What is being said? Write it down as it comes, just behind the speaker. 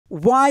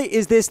Why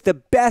is this the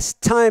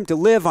best time to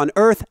live on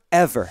Earth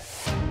ever?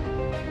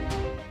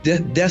 The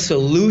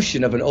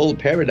dissolution of an old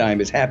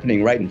paradigm is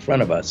happening right in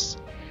front of us.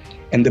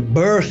 And the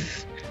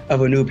birth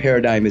of a new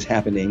paradigm is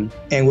happening.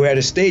 And we're at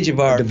a stage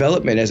of our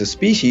development as a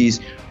species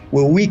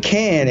where we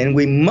can and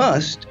we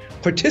must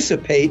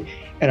participate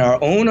in our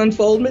own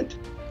unfoldment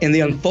and the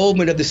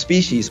unfoldment of the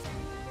species.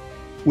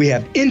 We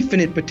have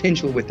infinite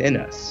potential within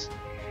us.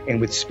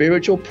 And with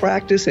spiritual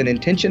practice and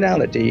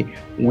intentionality,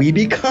 we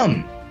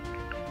become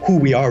who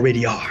we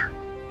already are.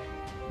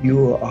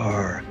 You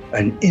are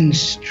an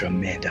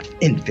instrument of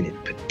infinite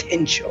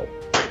potential,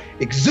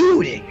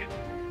 exuding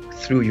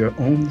through your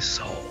own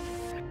soul.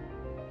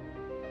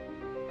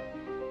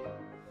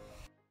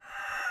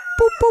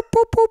 Boop, boop,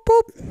 boop, boop,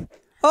 boop.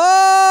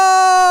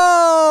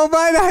 Oh,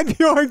 by that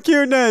pure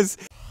cuteness.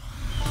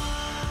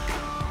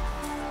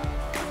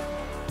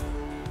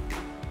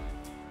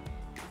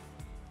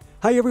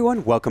 Hi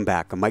everyone, welcome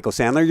back. I'm Michael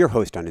Sandler, your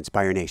host on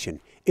Inspire Nation.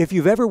 If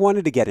you've ever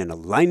wanted to get in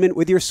alignment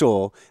with your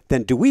soul,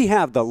 then do we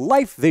have the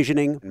life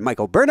visioning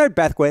Michael Bernard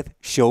Beckwith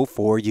show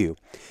for you.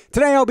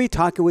 Today I'll be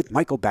talking with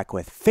Michael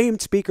Beckwith,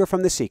 famed speaker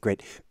from The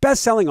Secret,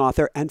 best-selling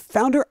author and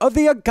founder of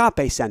the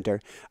AGAPE Center,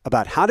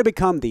 about how to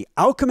become the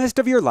alchemist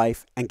of your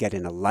life and get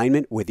in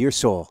alignment with your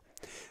soul.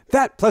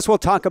 That, plus we'll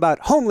talk about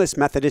Homeless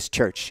Methodist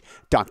Church,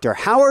 Dr.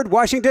 Howard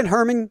Washington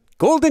Herman,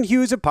 golden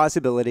hues of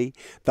possibility,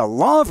 the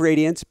law of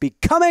radiance,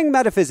 becoming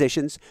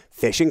metaphysicians,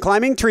 fish and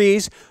climbing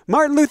trees,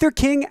 Martin Luther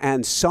King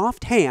and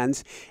soft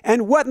hands,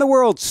 and what in the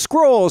world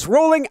scrolls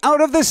rolling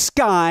out of the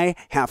sky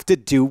have to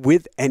do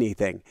with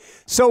anything.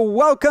 So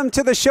welcome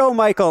to the show,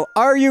 Michael.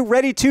 Are you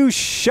ready to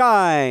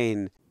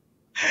shine?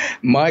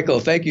 Michael,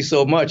 thank you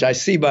so much. I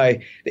see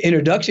by the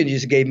introduction you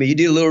just gave me, you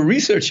did a little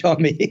research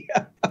on me.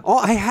 Oh,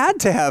 I had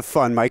to have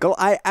fun, Michael.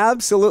 I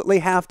absolutely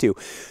have to.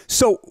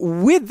 So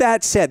with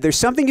that said, there's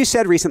something you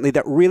said recently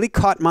that really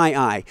caught my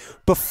eye.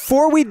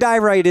 Before we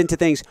dive right into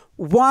things,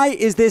 why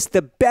is this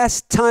the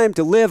best time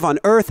to live on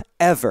Earth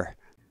ever?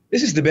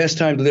 This is the best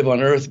time to live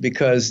on Earth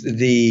because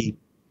the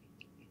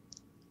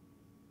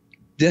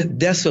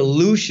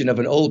dissolution of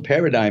an old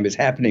paradigm is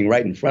happening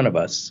right in front of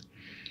us.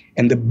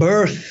 And the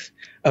birth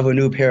of a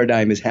new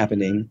paradigm is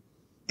happening.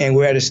 And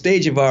we're at a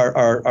stage of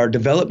our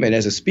development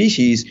as a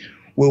species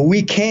where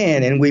we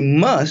can and we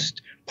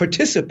must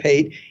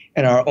participate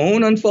in our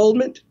own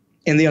unfoldment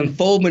and the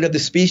unfoldment of the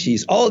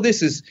species. All of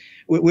this is,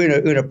 we're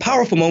in a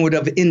powerful moment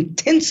of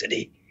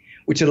intensity,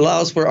 which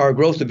allows for our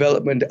growth,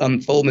 development,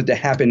 unfoldment to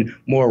happen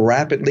more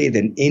rapidly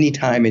than any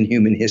time in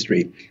human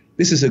history.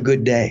 This is a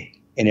good day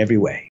in every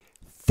way.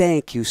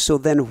 Thank you. So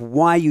then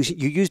why you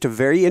used a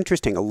very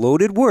interesting, a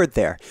loaded word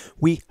there.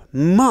 We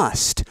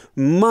must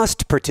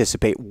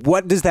participate.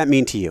 What does that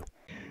mean to you?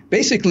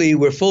 Basically,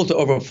 we're full to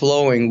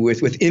overflowing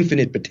with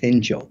infinite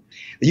potential.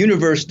 The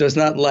universe does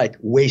not like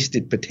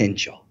wasted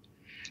potential.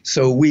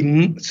 So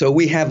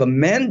we have a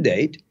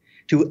mandate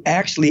to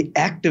actually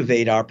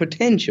activate our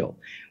potential.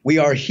 We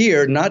are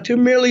here not to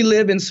merely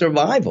live in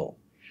survival.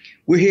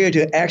 We're here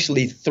to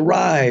actually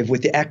thrive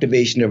with the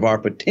activation of our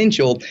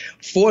potential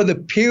for the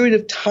period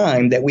of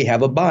time that we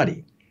have a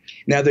body.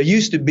 Now, there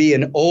used to be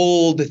an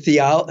old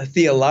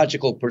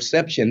theological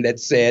perception that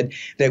said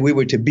that we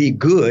were to be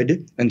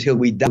good until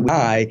we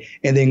die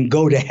and then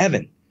go to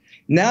heaven.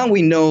 Now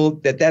we know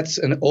that that's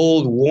an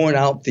old,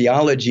 worn-out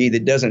theology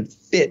that doesn't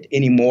fit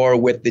anymore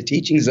with the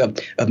teachings of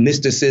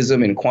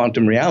mysticism and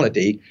quantum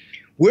reality.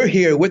 We're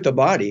here with the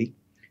body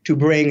to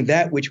bring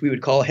that which we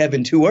would call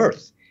heaven to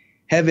earth.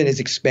 Heaven is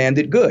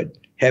expanded good.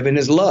 Heaven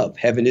is love.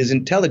 Heaven is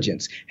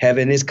intelligence.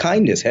 Heaven is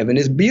kindness. Heaven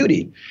is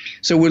beauty.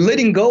 So we're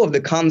letting go of the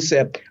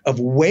concept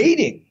of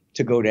waiting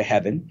to go to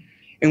heaven.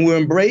 And we're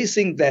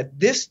embracing that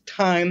this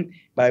time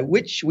by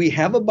which we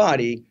have a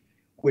body,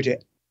 we're to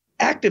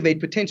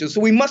activate potential.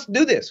 So we must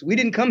do this. We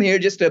didn't come here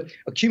just to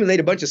accumulate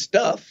a bunch of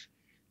stuff,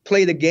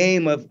 play the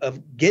game of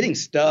getting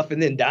stuff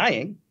and then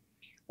dying.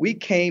 We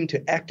came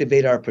to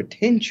activate our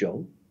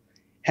potential,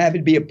 have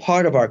it be a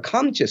part of our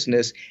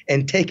consciousness,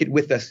 and take it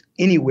with us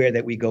anywhere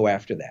that we go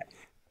after that.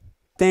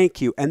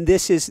 Thank you. And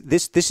this is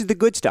the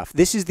good stuff.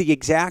 This is the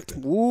exact,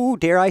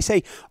 dare I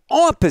say,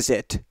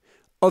 opposite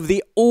of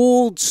the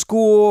old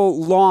school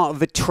law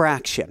of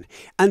attraction.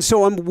 And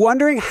so I'm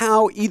wondering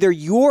how either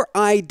your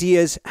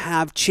ideas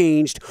have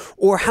changed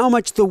or how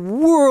much the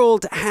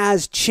world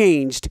has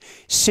changed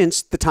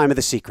since the time of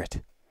The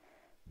Secret.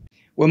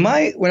 Well,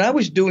 when I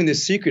was doing The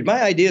Secret,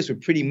 my ideas were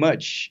pretty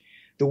much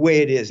the way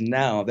it is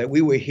now, that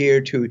we were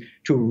here to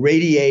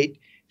radiate,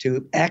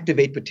 to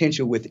activate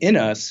potential within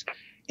us.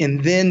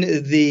 And then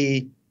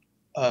the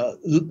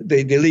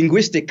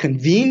linguistic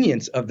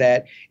convenience of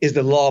that is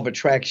the law of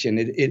attraction.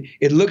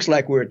 It looks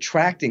like we're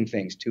attracting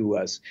things to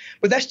us,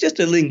 but that's just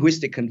a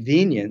linguistic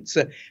convenience,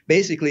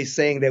 basically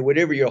saying that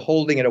whatever you're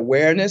holding in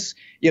awareness,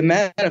 you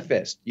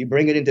manifest, you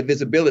bring it into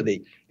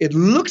visibility. It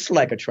looks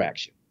like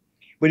attraction,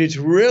 but it's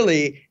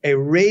really a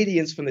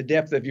radiance from the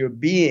depth of your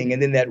being.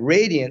 And then that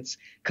radiance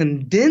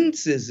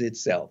condenses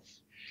itself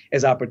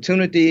as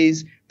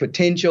opportunities,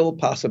 potential,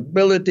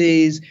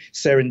 possibilities,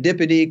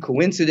 serendipity,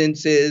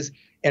 coincidences,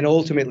 and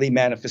ultimately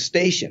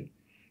manifestation.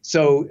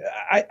 So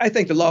I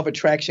think the law of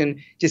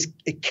attraction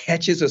it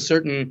catches a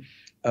certain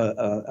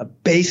a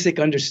basic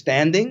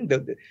understanding,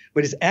 but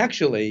it's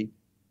actually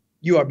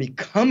you are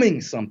becoming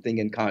something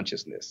in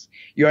consciousness.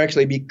 You're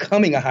actually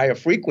becoming a higher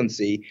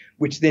frequency,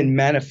 which then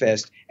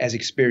manifests as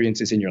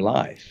experiences in your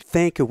life.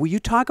 Thank you. Will you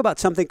talk about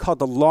something called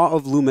the law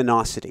of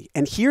luminosity?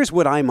 And here's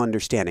what I'm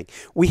understanding.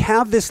 We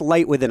have this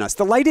light within us.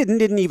 The light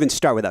didn't even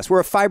start with us.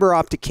 We're a fiber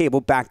optic cable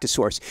back to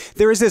source.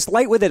 There is this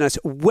light within us.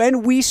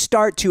 When we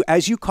start to,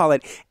 as you call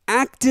it,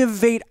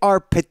 activate our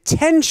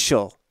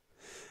potential,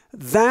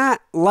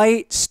 that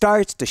light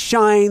starts to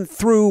shine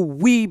through.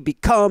 We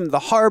become the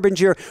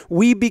harbinger.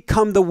 We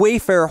become the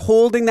wayfarer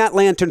holding that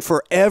lantern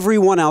for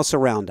everyone else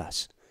around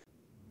us.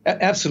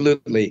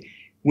 Absolutely.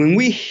 When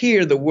we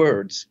hear the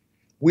words,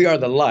 we are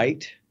the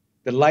light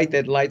that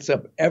lights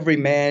up every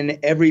man,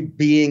 every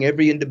being,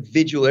 every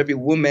individual, every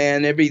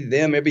woman, every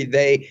them, every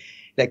they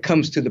that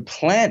comes to the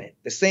planet,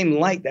 the same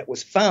light that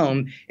was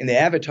found in the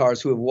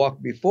avatars who have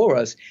walked before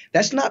us,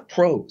 that's not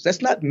prose.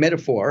 That's not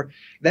metaphor.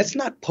 That's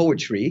not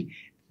poetry.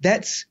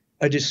 That's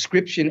a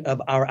description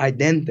of our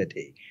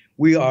identity.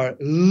 We are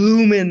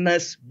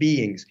luminous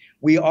beings.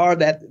 We are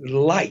that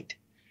light.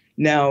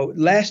 Now,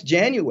 last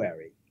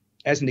January,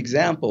 as an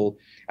example,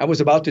 I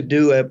was about to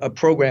do a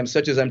program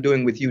such as I'm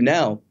doing with you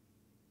now.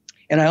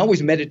 And I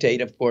always meditate,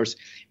 of course,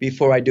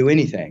 before I do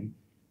anything.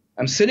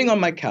 I'm sitting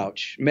on my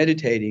couch,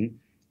 meditating,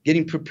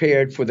 getting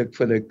prepared for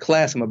the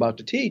class I'm about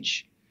to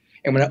teach.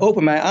 And when I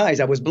opened my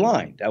eyes, I was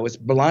blind. I was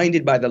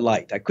blinded by the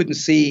light. I couldn't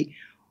see.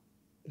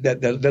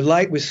 The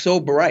light was so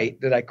bright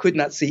that I could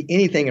not see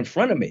anything in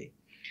front of me.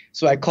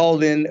 So I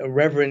called in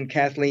Reverend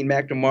Kathleen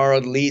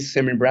McNamara, Lee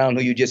Simon Brown,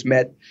 who you just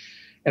met.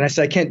 And I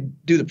said, I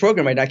can't do the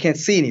program right now. I can't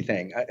see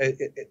anything.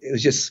 It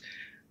was just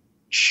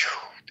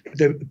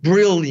the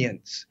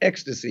brilliance,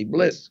 ecstasy,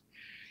 bliss.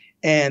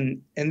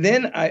 And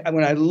then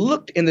when I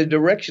looked in the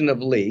direction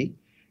of Lee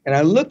and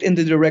I looked in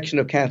the direction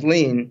of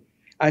Kathleen,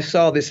 I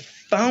saw this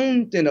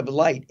fountain of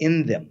light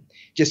in them,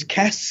 just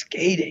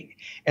cascading.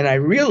 And I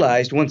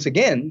realized once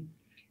again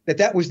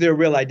that was their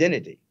real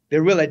identity.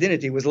 Their real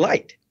identity was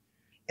light.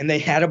 And they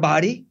had a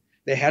body,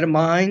 they had a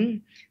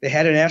mind, they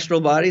had an astral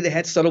body, they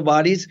had subtle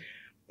bodies,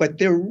 but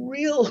they're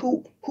real,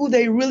 who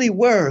they really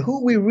were,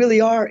 who we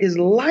really are is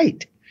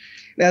light.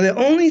 Now, the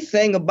only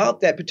thing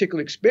about that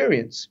particular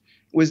experience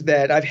was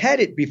that I've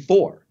had it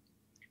before,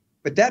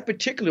 but that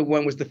particular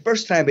one was the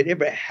first time it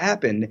ever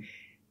happened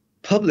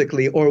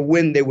publicly or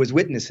when there was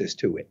witnesses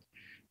to it.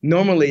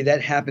 Normally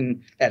that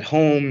happened at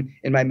home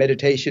in my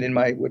meditation, in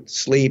my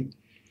sleep.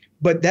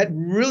 But that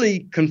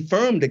really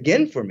confirmed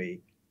again for me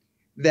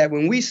that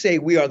when we say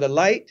we are the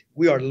light,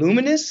 we are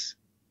luminous,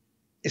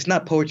 it's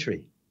not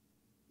poetry,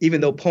 even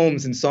though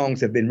poems and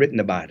songs have been written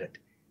about it.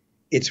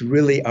 It's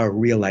really our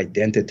real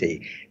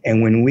identity.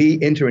 And when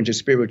we enter into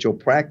spiritual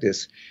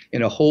practice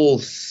in a whole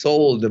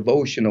soul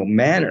devotional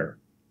manner,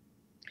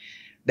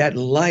 that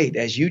light,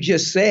 as you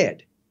just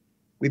said,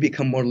 we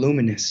become more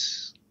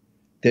luminous.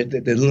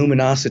 The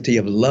luminosity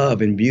of love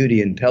and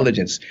beauty and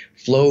intelligence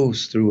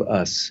flows through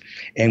us,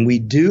 and we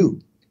do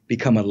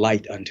become a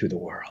light unto the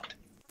world.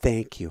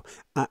 Thank you.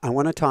 I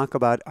want to talk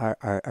about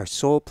our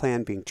soul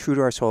plan, being true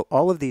to our soul,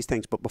 all of these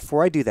things. But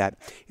before I do that,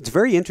 it's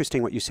very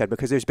interesting what you said,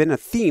 because there's been a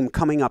theme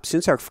coming up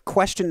since our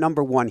question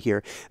number one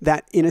here,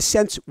 that in a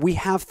sense, we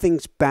have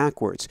things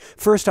backwards.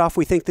 First off,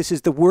 we think this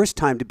is the worst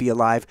time to be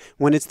alive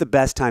when it's the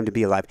best time to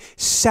be alive.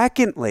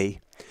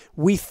 Secondly,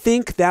 we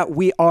think that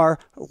we are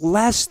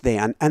less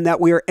than and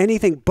that we are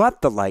anything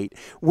but the light,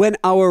 when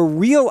our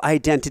real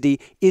identity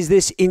is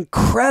this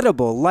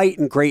incredible light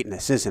and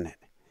greatness, isn't it?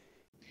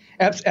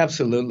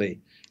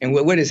 Absolutely. And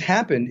what has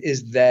happened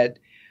is that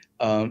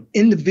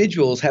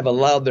individuals have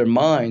allowed their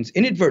minds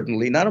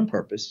inadvertently, not on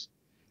purpose,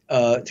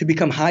 to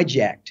become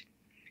hijacked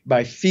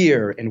by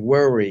fear and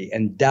worry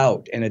and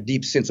doubt and a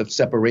deep sense of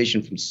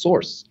separation from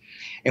source.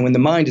 And when the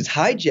mind is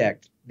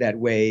hijacked that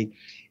way,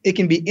 it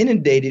can be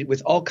inundated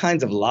with all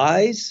kinds of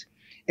lies,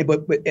 and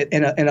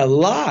a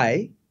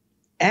lie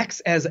acts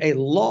as a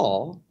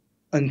law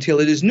until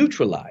it is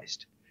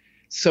neutralized.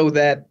 So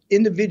that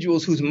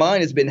individuals whose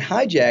mind has been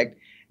hijacked,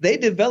 they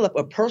develop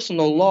a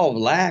personal law of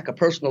lack, a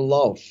personal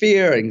law of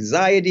fear,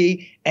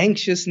 anxiety,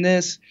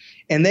 anxiousness,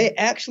 and they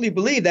actually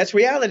believe that's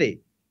reality.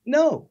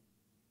 No,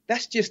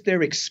 that's just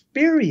their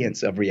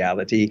experience of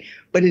reality,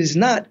 but it is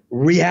not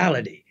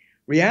reality.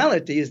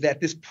 Reality is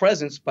that this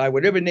presence, by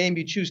whatever name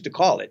you choose to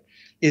call it,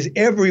 is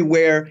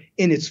everywhere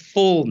in its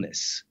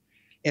fullness.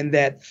 And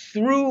that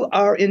through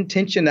our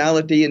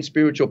intentionality and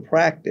spiritual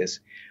practice,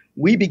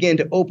 we begin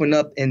to open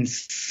up and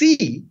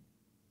see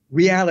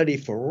reality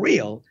for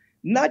real,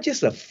 not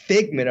just a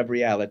figment of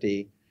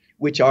reality,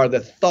 which are the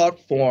thought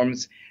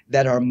forms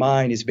that our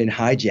mind has been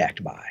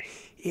hijacked by.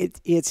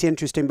 It's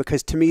interesting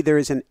because to me there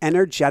is an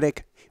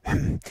energetic,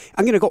 I'm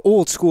going to go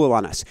old school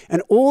on us,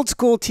 an old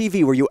school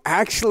TV where you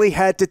actually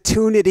had to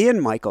tune it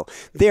in, Michael.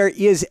 There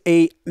is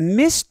a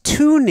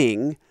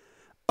mistuning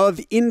of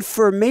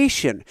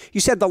information. You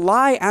said the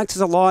lie acts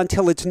as a law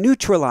until it's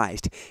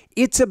neutralized.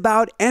 It's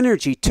about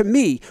energy. To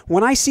me,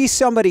 when I see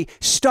somebody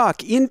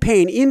stuck in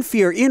pain, in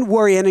fear, in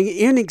worry, and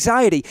in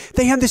anxiety,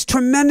 they have this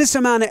tremendous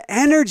amount of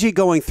energy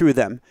going through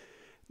them.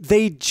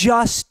 They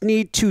just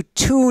need to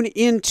tune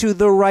into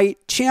the right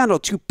channel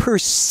to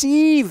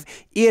perceive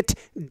it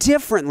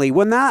differently.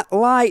 When that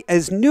lie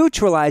is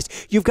neutralized,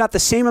 you've got the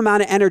same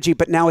amount of energy,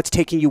 but now it's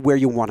taking you where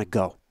you want to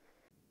go.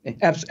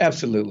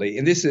 Absolutely.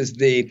 And this is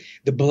the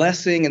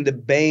blessing and the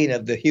bane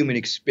of the human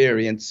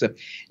experience.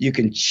 You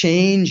can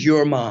change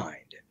your mind.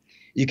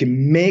 You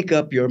can make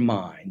up your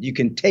mind. You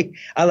can take,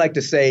 I like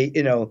to say,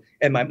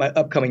 and my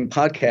upcoming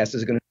podcast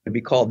is going to be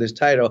called this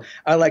title.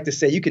 I like to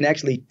say you can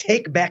actually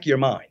take back your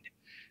mind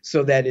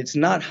so that it's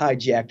not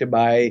hijacked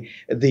by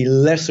the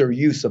lesser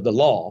use of the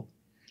law.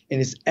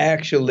 And it's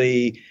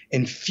actually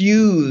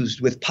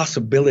infused with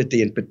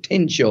possibility and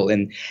potential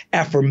and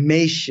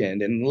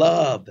affirmation and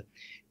love.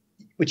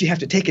 But you have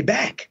to take it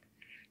back.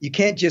 You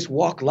can't just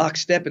walk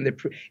lockstep in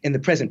the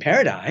present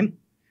paradigm.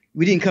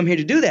 We didn't come here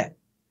to do that.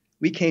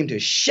 We came to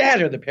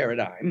shatter the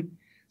paradigm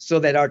so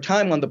that our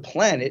time on the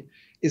planet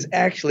is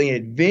actually an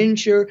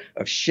adventure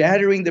of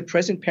shattering the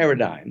present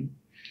paradigm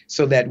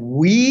so that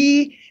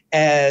we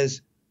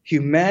as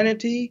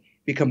humanity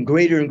become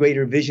greater and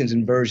greater visions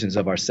and versions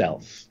of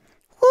ourselves.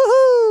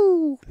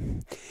 Woohoo!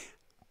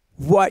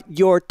 What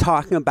you're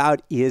talking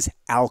about is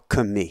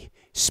alchemy.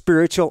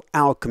 Spiritual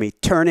alchemy,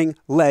 turning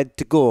lead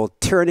to gold,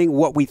 turning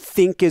what we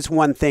think is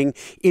one thing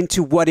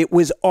into what it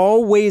was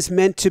always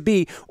meant to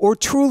be, or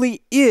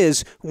truly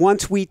is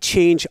once we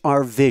change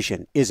our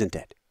vision, isn't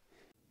it?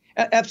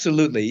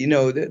 Absolutely.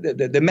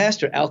 The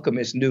master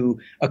alchemist knew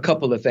a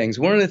couple of things.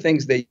 One of the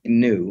things they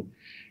knew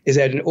is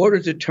that in order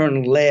to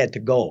turn lead to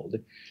gold,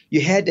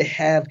 you had to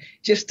have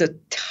just a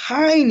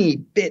tiny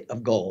bit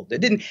of gold.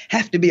 It didn't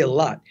have to be a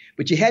lot,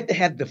 but you had to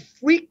have the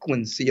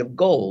frequency of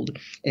gold.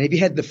 And if you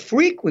had the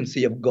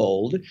frequency of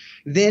gold,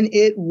 then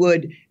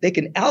they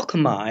can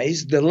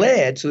alchemize the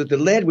lead so that the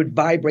lead would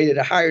vibrate at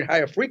a higher and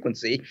higher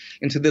frequency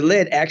until the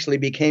lead actually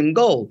became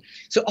gold.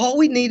 So all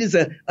we need is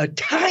a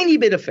tiny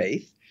bit of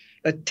faith,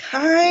 a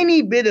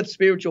tiny bit of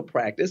spiritual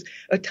practice,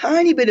 a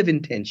tiny bit of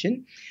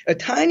intention, a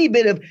tiny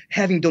bit of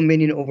having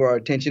dominion over our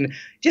attention,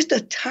 just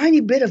a tiny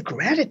bit of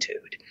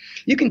gratitude.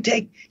 You can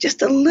take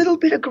just a little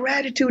bit of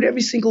gratitude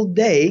every single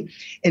day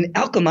and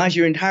alchemize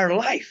your entire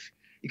life.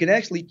 You can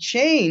actually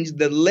change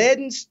the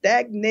leaden,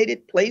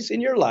 stagnated place in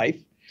your life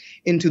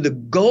into the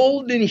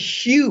golden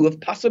hue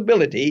of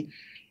possibility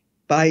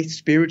by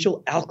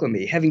spiritual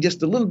alchemy, having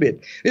just a little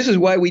bit. This is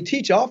why we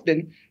teach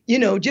often,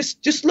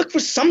 just look for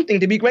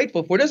something to be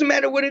grateful for. It doesn't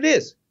matter what it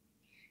is.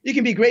 You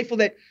can be grateful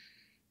that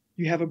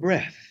you have a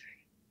breath.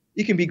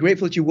 You can be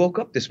grateful that you woke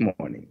up this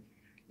morning.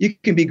 You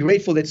can be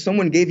grateful that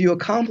someone gave you a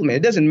compliment.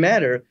 It doesn't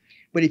matter.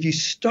 But if you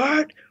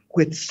start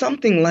with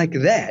something like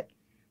that,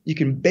 you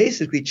can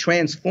basically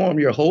transform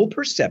your whole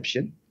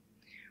perception,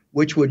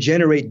 which will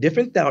generate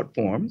different thought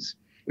forms,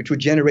 which will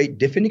generate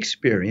different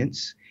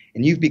experience.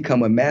 And you've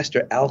become a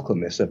master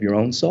alchemist of your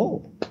own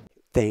soul.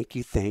 Thank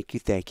you, thank you,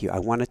 thank you. I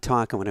want to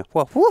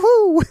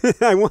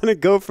woohoo! I want to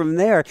go from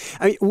there.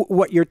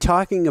 What you're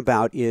talking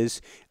about is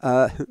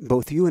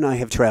both you and I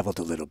have traveled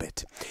a little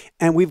bit.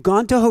 And we've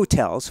gone to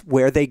hotels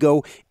where they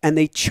go and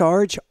they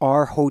charge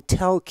our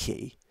hotel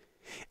key.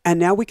 And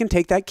now we can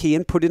take that key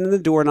and put it in the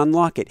door and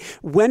unlock it.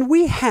 When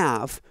we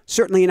have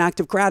certainly an act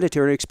of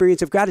gratitude, an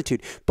experience of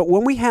gratitude, but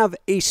when we have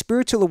a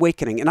spiritual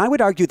awakening, and I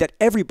would argue that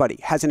everybody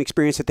has an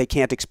experience that they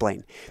can't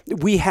explain.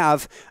 We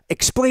have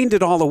explained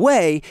it all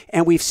away,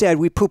 and we've said,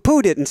 we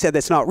poo-pooed it and said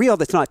that's not real,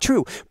 that's not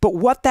true. But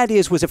what that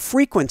is was a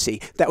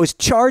frequency that was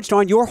charged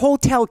on your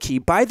hotel key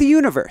by the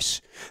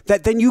universe,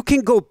 that then you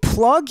can go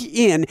plug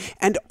in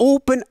and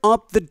open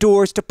up the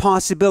doors to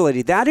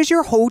possibility. That is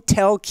your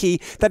hotel key.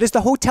 That is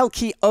the hotel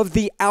key of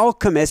the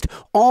alchemist,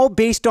 all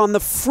based on the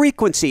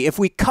frequency. If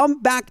we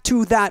come back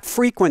to that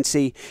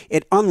frequency,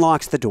 it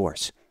unlocks the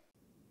doors.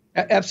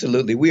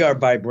 Absolutely. We are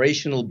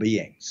vibrational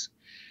beings.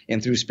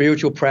 And through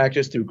spiritual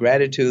practice, through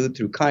gratitude,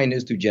 through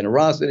kindness, through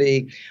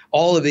generosity,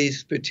 all of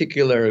these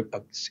particular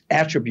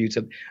attributes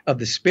of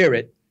the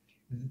spirit,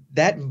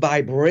 that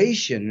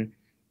vibration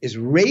is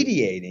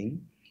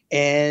radiating,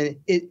 and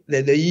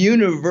the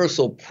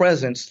universal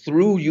presence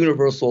through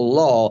universal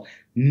law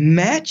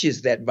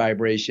matches that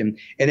vibration.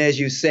 And as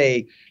you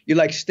say, you're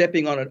like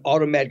stepping on an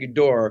automatic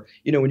door.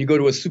 When you go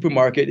to a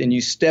supermarket and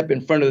you step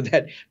in front of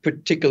that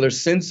particular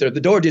sensor, the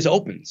door just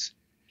opens.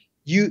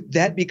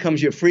 That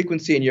becomes your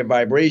frequency and your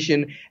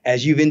vibration.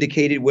 As you've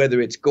indicated,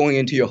 whether it's going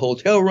into your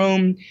hotel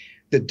room,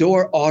 the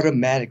door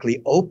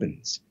automatically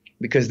opens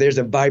because there's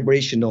a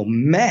vibrational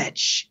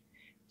match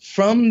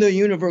from the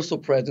universal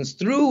presence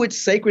through its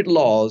sacred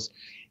laws,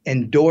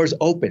 and doors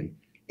open.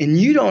 And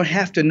you don't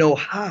have to know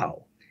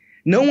how.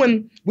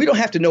 We don't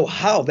have to know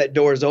how that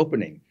door is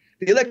opening.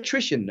 The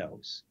electrician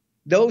knows.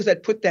 Those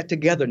that put that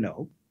together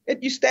know.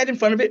 You stand in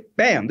front of it,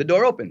 bam, the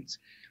door opens.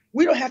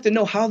 We don't have to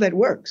know how that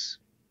works.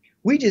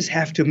 We just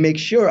have to make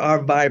sure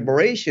our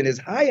vibration is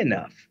high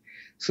enough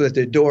so that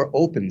the door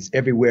opens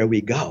everywhere we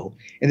go.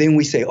 And then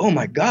we say, oh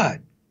my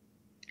God,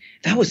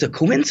 that was a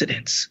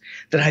coincidence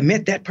that I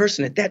met that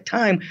person at that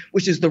time,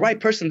 which is the right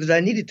person that I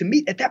needed to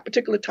meet at that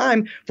particular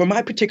time for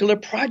my particular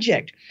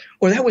project.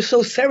 Or that was so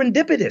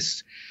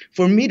serendipitous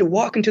for me to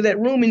walk into that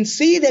room and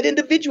see that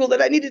individual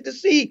that I needed to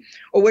see,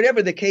 or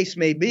whatever the case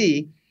may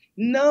be.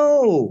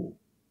 No,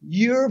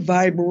 your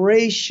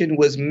vibration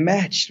was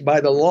matched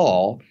by the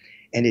law,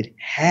 and it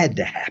had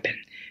to happen.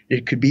 There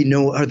could be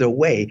no other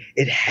way.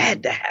 It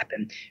had to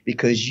happen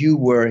because you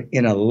were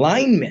in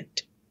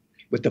alignment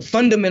with the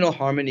fundamental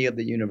harmony of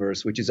the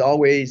universe, which is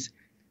always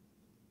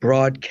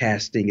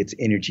broadcasting its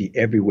energy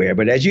everywhere.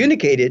 But as you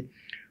indicated,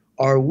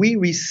 are we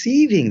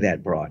receiving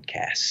that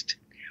broadcast?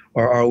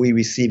 Or are we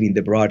receiving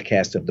the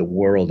broadcast of the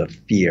world of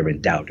fear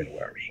and doubt and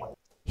worry?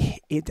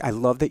 I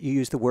love that you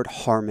use the word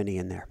harmony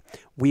in there.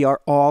 We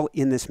are all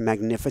in this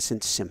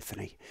magnificent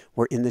symphony.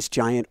 We're in this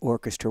giant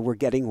orchestra. We're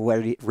getting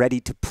ready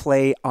to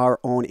play our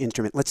own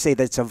instrument. Let's say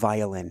that it's a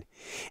violin.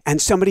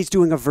 And somebody's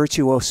doing a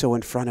virtuoso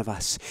in front of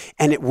us.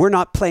 And we're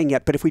not playing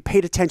yet, but if we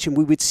paid attention,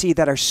 we would see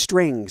that our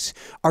strings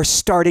are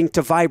starting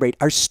to vibrate.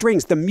 Our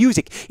strings, the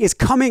music is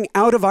coming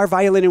out of our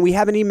violin, and we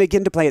haven't even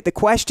begun to play it. The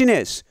question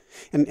is,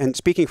 and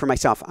speaking for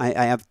myself, I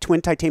have twin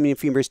titanium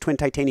femurs, twin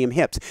titanium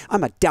hips.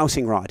 I'm a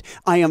dowsing rod.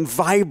 I am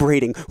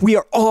vibrating. We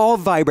are all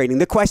vibrating.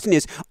 The question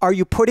is, are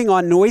you putting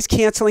on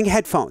noise-canceling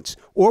headphones?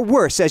 Or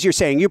worse, as you're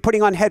saying, you're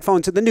putting on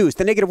headphones of the news,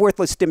 the negative,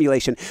 worthless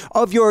stimulation,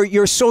 of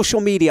your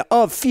social media,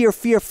 of fear,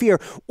 fear, fear.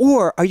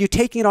 Or are you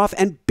taking it off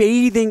and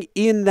bathing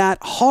in that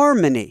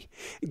harmony,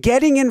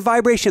 getting in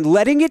vibration,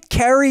 letting it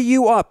carry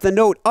you up, the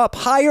note up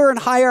higher and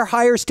higher,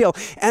 higher still.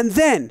 And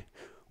then,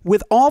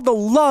 with all the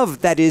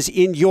love that is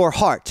in your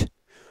heart,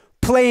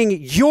 playing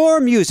your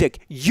music,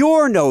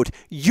 your note,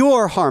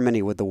 your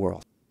harmony with the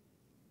world.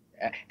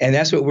 And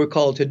that's what we're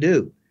called to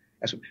do.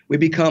 We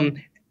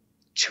become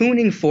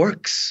tuning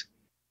forks,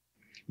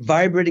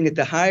 vibrating at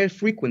the highest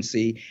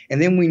frequency, and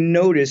then we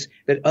notice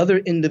that other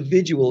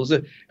individuals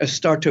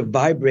start to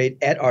vibrate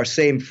at our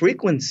same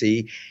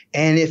frequency,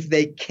 and if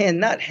they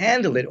cannot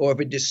handle it or if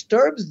it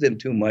disturbs them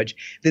too much,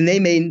 then they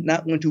may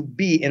not want to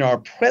be in our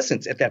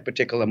presence at that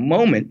particular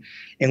moment,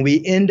 and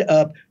we end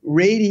up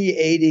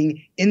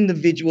radiating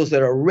individuals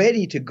that are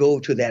ready to go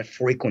to that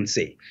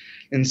frequency.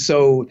 And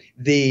so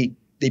the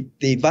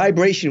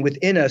vibration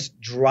within us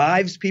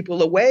drives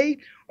people away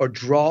or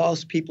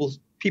draws people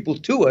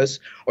to us,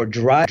 or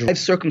drive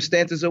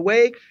circumstances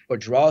away, or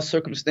draw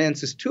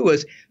circumstances to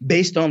us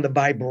based on the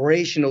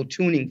vibrational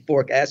tuning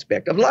fork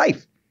aspect of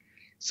life.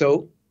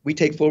 So we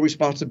take full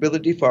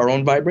responsibility for our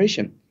own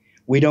vibration.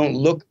 We don't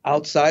look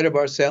outside of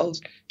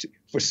ourselves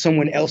for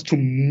someone else to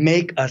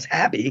make us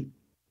happy.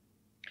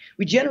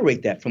 We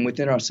generate that from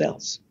within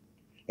ourselves.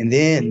 And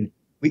then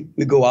we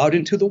go out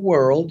into the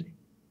world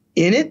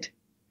in it,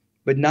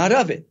 but not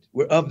of it.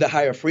 We're of the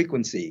higher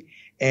frequency.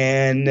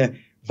 And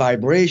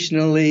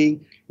vibrationally,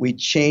 we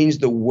change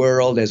the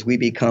world as we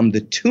become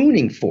the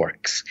tuning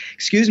forks.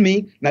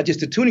 Not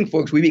just the tuning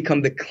forks, we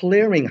become the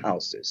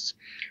clearinghouses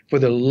for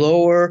the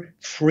lower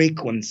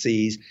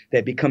frequencies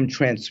that become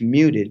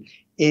transmuted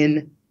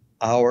in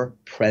our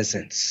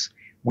presence.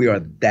 We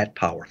are that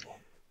powerful.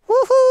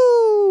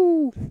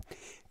 Woohoo!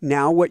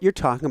 Now what you're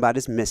talking about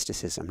is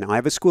mysticism. Now I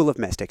have a school of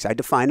mystics. I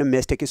define a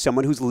mystic as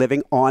someone who's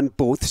living on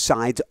both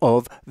sides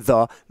of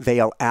the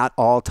veil at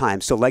all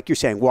times. So like you're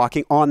saying,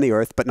 walking on the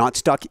earth, but not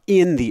stuck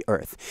in the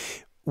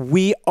earth.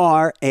 We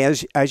are,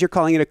 as you're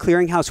calling it, a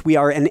clearinghouse, we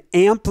are an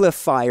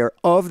amplifier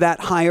of that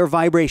higher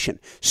vibration.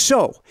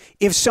 So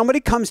if somebody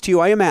comes to you,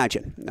 I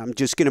imagine, I'm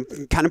just going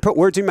to kind of put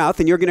words in your mouth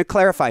and you're going to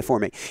clarify for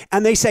me.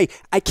 And they say,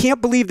 I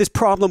can't believe this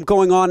problem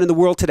going on in the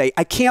world today.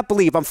 I can't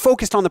believe I'm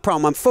focused on the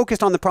problem. I'm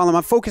focused on the problem.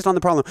 I'm focused on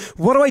the problem.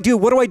 What do I do?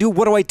 What do I do?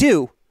 What do I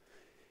do?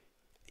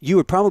 You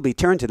would probably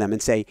turn to them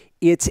and say,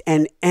 it's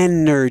an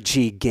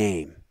energy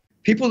game.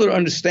 People don't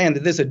understand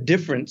that there's a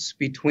difference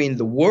between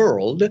the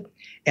world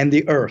and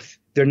the earth.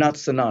 They're not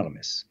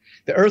synonymous.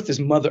 The earth is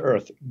Mother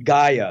Earth,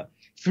 Gaia,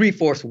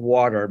 3/4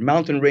 water,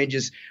 mountain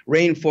ranges,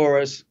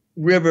 rainforests,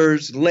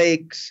 rivers,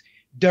 lakes,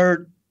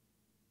 dirt,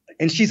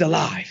 and she's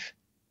alive.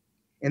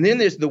 And then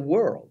there's the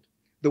world.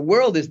 The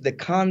world is the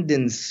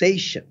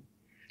condensation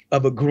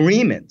of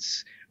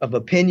agreements, of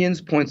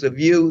opinions, points of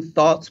view,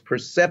 thoughts,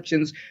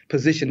 perceptions,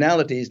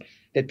 positionalities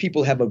that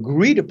people have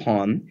agreed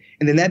upon,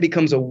 and then that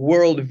becomes a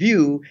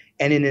worldview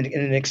and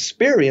an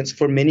experience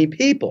for many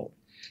people.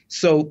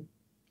 So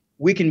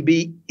we can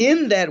be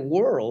in that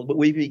world, but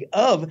we be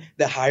of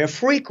the higher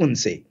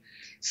frequency.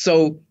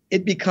 So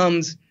it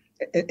becomes,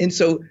 and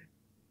so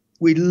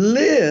we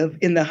live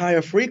in the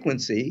higher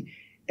frequency,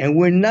 and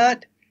we're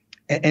not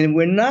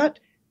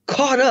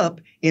caught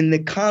up in the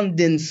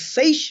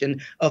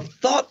condensation of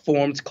thought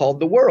forms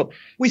called the world.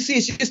 We see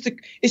it's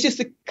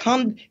the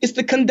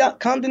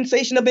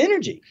condensation of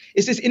energy.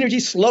 It's this energy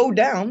slowed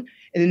down,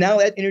 and now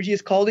that energy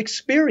is called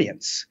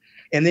experience.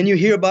 And then you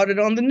hear about it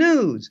on the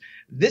news.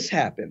 This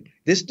happened.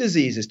 This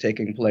disease is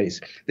taking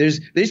place. There's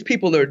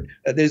people that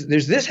are,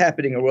 there's this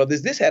happening in the world.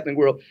 There's this happening in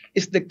the world.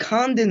 It's the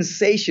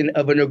condensation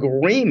of an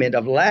agreement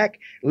of lack,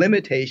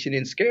 limitation,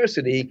 and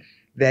scarcity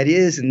that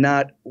is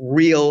not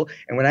real.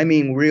 And when I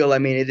mean real, I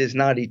mean it is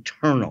not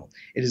eternal.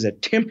 It is a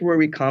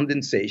temporary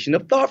condensation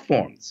of thought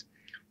forms.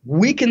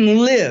 We can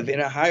live in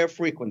a higher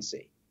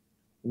frequency.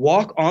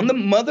 Walk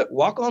on Mother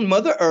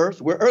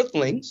Earth. We're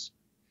earthlings.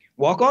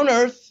 Walk on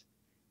Earth,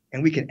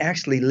 and we can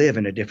actually live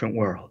in a different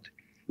world.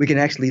 We can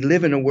actually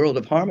live in a world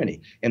of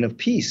harmony and of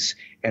peace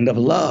and of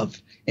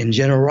love and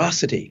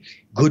generosity,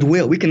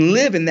 goodwill. We can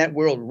live in that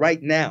world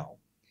right now,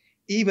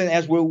 even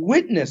as we're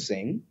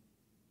witnessing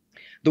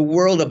the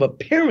world of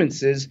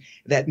appearances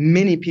that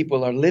many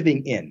people are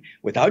living in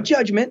without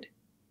judgment.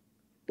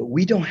 But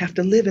we don't have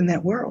to live in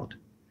that world.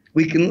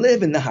 We can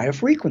live in the higher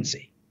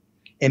frequency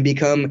and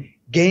become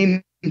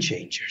game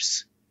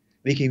changers.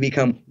 We can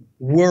become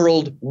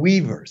world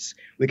weavers.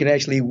 We can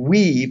actually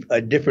weave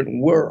a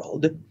different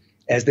world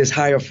as this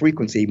higher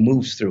frequency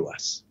moves through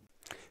us.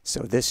 So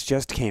this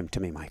just came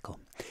to me, Michael.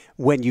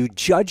 When you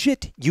judge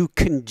it, you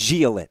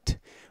congeal it.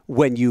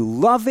 When you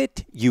love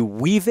it, you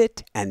weave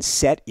it and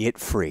set it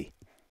free.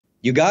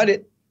 You got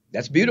it.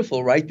 That's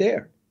beautiful right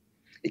there.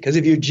 Because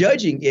if you're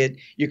judging it,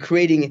 you're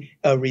creating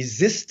a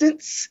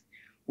resistance,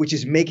 which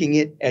is making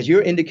it, as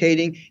you're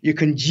indicating, you're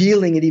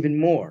congealing it even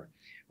more.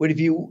 But if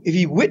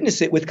you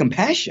witness it with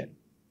compassion,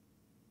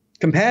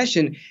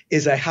 compassion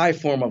is a high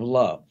form of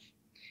love.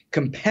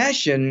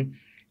 Compassion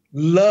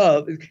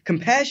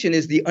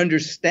is the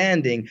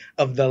understanding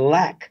of the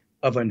lack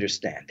of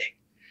understanding.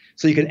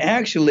 So you can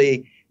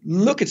actually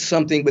look at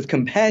something with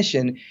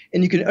compassion,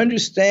 and you can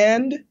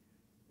understand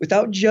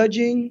without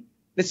judging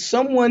that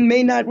someone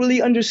may not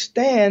really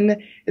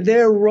understand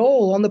their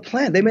role on the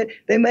planet.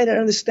 They may not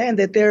understand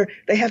that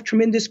they have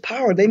tremendous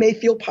power. They may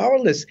feel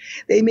powerless.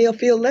 They may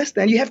feel less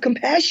than. You have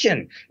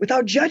compassion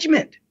without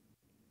judgment.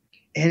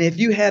 And if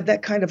you have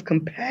that kind of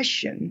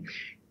compassion,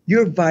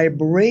 your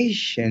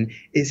vibration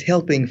is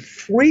helping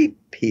free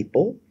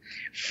people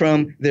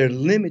from their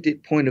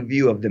limited point of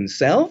view of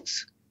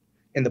themselves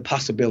and the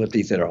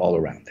possibilities that are all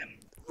around them.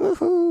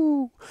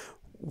 Woohoo!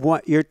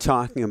 What you're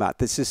talking about,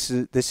 this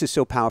is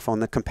so powerful,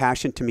 and the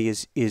compassion to me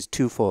is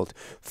twofold.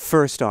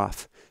 First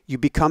off, you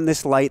become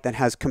this light that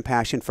has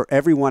compassion for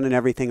everyone and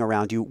everything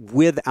around you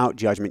without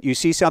judgment. You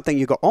see something,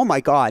 you go, oh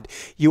my God,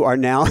 you are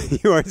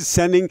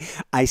sending,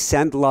 I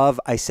send love,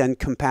 I send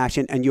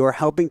compassion, and you are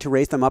helping to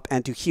raise them up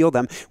and to heal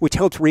them, which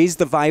helps raise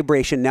the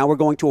vibration. Now we're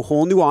going to a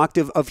whole new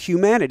octave of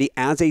humanity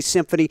as a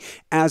symphony,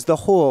 as the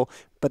whole.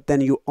 But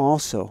then you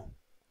also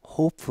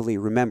hopefully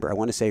remember, I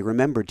want to say,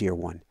 remember, dear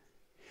one,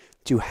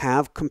 to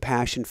have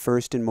compassion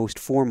first and most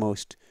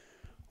foremost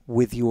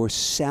with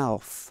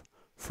yourself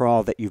for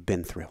all that you've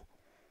been through.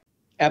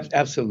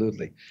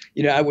 Absolutely.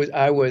 You know,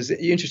 I was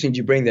interesting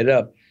you bring that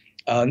up.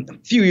 A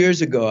few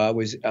years ago, I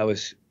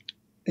was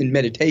in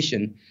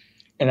meditation,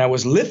 and I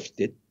was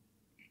lifted,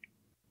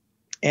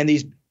 and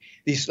these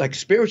like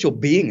spiritual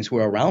beings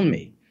were around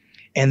me,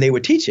 and they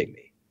were teaching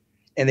me,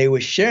 and they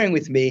were sharing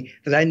with me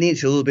that I needed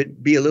to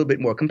be a little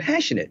bit more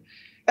compassionate.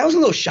 That was a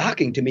little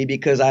shocking to me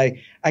because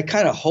I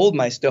kind of hold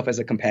myself as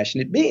a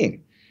compassionate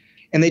being,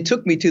 and they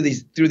took me through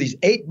these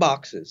 8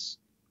 boxes,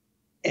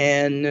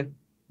 and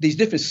these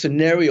different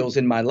scenarios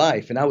in my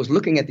life. And I was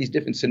looking at these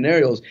different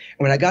scenarios. And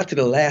when I got to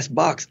the last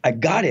box, I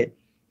got it.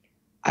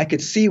 I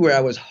could see where I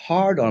was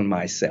hard on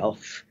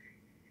myself,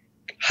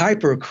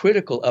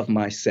 hypercritical of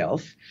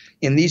myself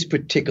in these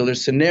particular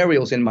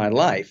scenarios in my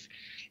life.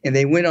 And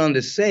they went on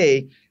to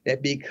say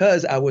that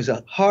because I was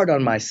hard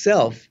on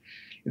myself,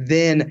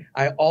 then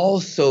I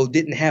also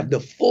didn't have the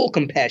full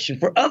compassion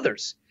for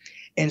others.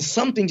 And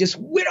something just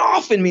went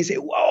off in me and said,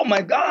 oh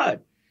my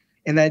God.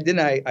 And then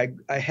I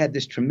had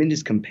this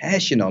tremendous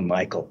compassion on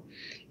Michael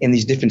in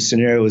these different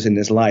scenarios in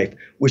his life,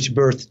 which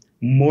birthed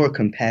more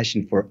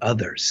compassion for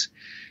others.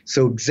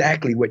 So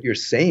exactly what you're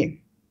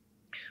saying.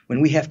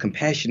 When we have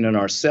compassion on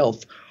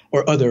ourselves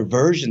or other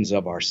versions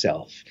of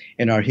ourselves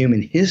in our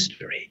human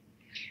history,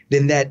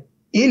 then that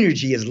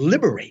energy is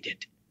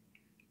liberated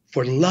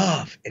for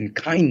love and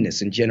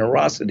kindness and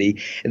generosity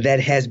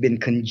that has been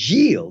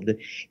congealed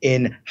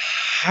in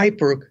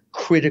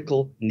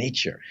hypercritical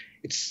nature.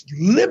 It's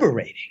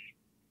liberating.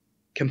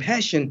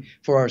 Compassion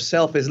for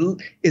ourselves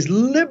is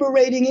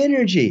liberating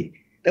energy,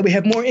 that we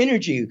have more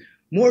energy,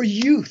 more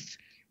youth.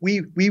 We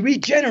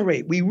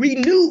regenerate, we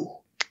renew,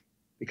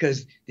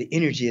 because the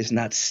energy is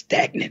not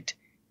stagnant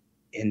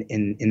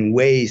in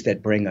ways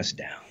that bring us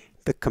down.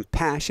 The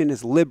compassion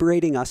is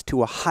liberating us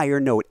to a higher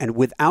note. And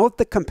without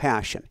the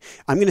compassion,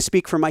 I'm going to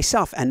speak for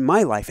myself and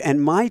my life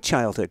and my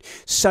childhood,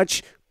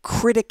 such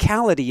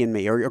criticality in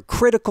me or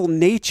critical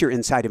nature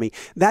inside of me,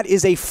 that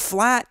is a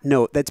flat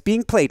note that's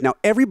being played. Now,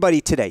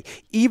 everybody today,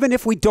 even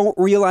if we don't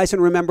realize and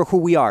remember who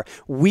we are,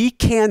 we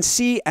can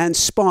see and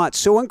spot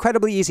so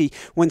incredibly easy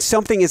when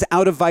something is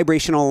out of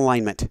vibrational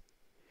alignment.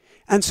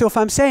 And so if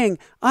I'm saying,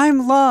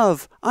 I'm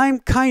love, I'm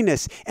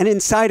kindness, and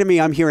inside of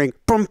me I'm hearing,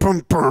 brum,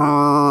 brum,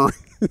 brum.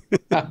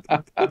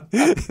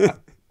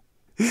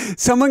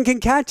 Someone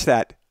can catch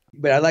that.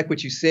 But I like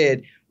what you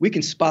said. We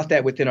can spot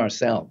that within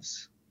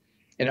ourselves.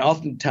 And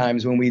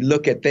oftentimes when we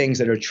look at things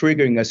that are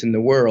triggering us in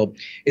the world,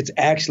 it's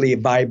actually a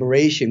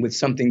vibration with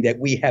something that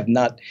we have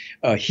not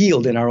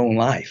healed in our own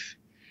life.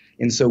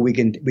 And so we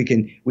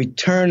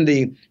turn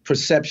the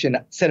perception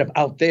instead of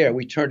out there,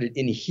 we turn it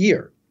in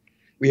here.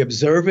 We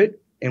observe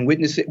it and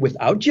witness it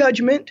without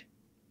judgment.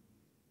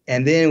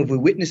 And then if we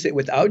witness it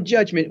without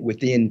judgment,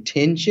 with the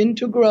intention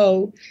to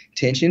grow,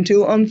 intention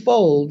to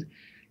unfold,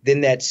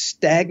 then that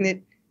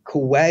stagnant,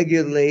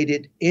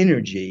 coagulated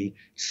energy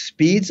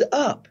speeds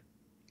up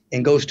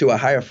and goes to a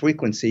higher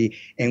frequency,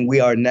 and we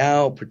are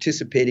now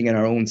participating in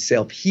our own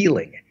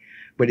self-healing.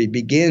 But it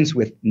begins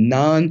with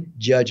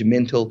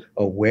non-judgmental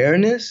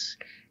awareness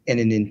and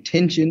an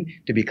intention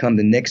to become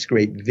the next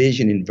great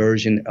vision and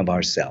version of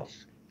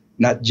ourselves,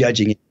 not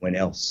judging anyone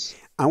else.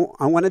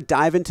 I want to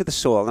dive into the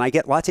soul, and I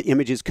get lots of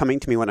images coming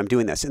to me when I'm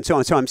doing this. And so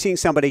I'm seeing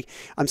somebody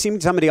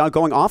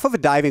going off of a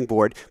diving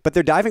board, but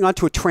they're diving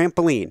onto a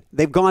trampoline.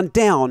 They've gone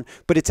down,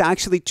 but it's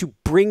actually to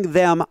bring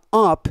them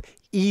up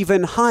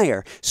even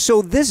higher.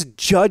 So this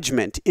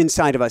judgment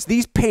inside of us,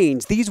 these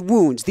pains, these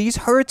wounds, these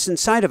hurts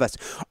inside of us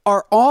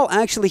are all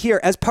actually here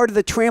as part of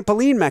the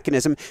trampoline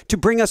mechanism to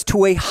bring us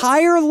to a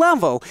higher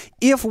level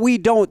if we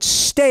don't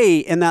stay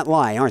in that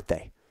lie, aren't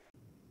they?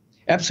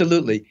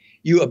 Absolutely.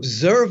 You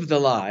observe the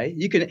lie.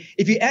 You can,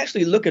 if you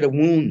actually look at a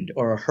wound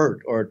or a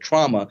hurt or a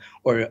trauma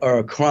or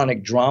a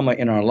chronic drama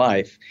in our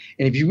life,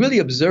 and if you really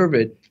observe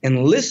it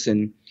and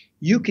listen,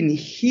 you can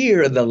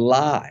hear the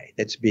lie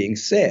that's being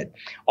said.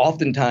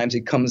 Oftentimes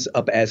it comes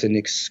up as an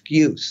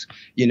excuse.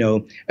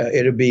 It'll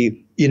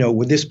be,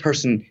 well, this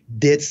person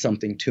did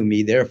something to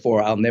me,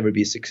 therefore I'll never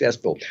be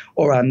successful,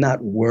 or I'm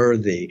not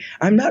worthy.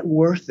 I'm not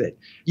worth it.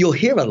 You'll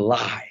hear a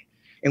lie.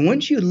 And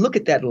once you look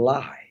at that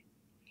lie,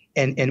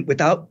 and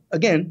without,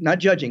 again, not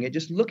judging it,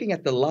 just looking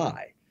at the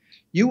lie,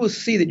 you will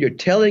see that you're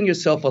telling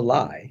yourself a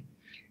lie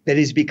that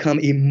has become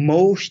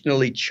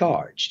emotionally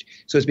charged.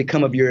 So it's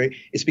become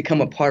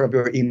a part of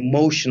your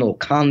emotional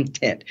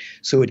content.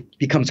 So it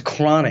becomes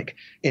chronic,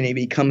 and it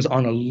becomes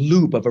on a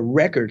loop of a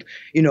record,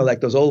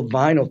 like those old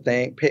vinyl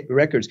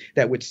records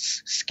that would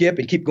skip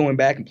and keep going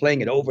back and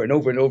playing it over and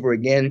over and over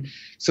again.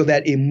 So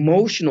that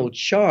emotional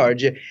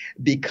charge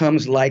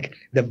becomes like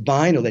the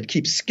vinyl that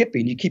keeps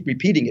skipping. You keep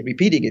repeating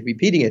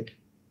it.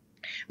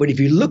 But if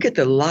you look at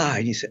the lie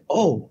and you say,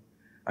 oh,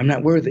 I'm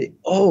not worthy.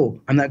 Oh,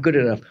 I'm not good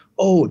enough.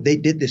 Oh, they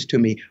did this to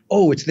me.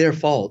 Oh, it's their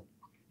fault.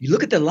 You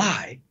look at the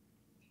lie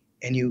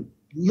and you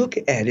look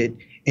at it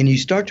and you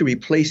start to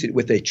replace it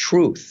with a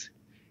truth.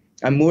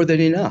 I'm more than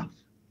enough.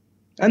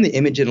 I'm the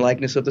image and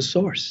likeness of the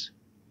source.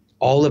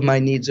 All of my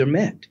needs are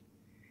met.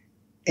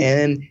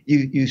 And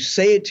you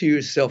say it to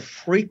yourself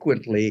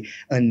frequently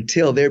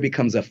until there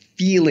becomes a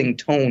feeling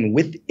tone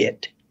with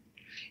it.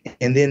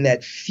 And then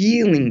that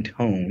feeling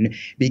tone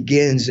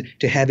begins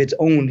to have its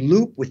own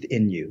loop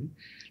within you.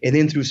 And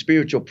then through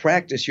spiritual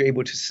practice, you're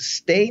able to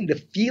sustain the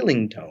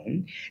feeling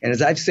tone. And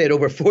as I've said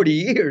over 40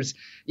 years,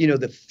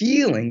 the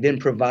feeling then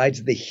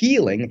provides the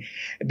healing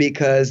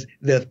because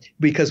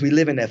we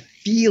live in a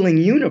feeling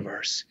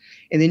universe.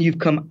 And then you've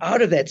come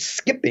out of that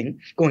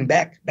skipping, going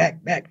back.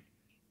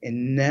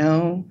 And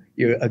now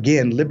you're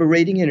again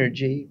liberating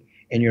energy,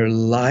 and your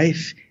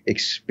life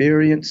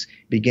experience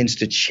begins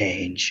to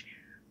change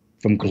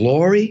from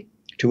glory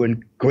to a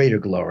greater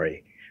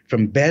glory,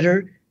 from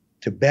better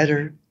to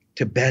better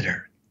to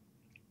better.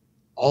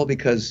 All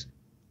because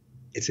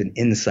it's an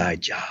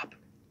inside job.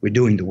 We're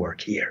doing the work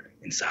here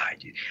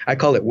inside. I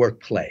call it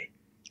work play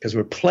because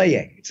we're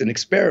playing. It's an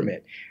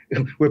experiment.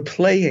 We're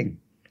playing,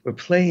 and we're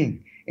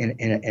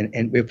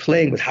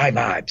playing with high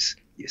vibes,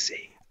 you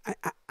see.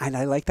 And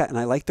I like that. And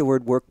I like the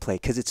word work play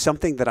because it's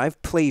something that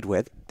I've played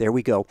with. There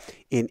we go.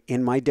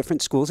 In my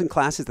different schools and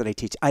classes that I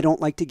teach, I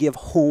don't like to give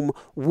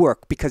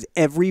homework because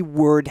every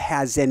word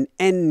has an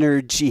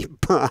energy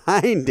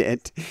behind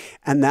it.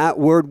 And that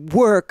word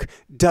work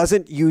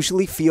doesn't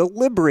usually feel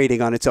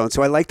liberating on its own.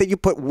 So I like that you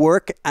put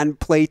work and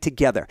play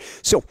together.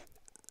 So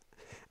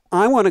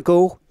I want to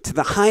go to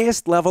the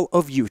highest level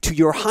of you, to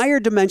your higher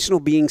dimensional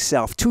being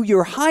self, to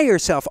your higher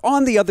self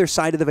on the other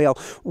side of the veil.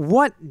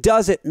 What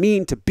does it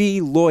mean to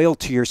be loyal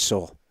to your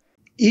soul?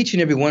 Each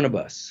and every one of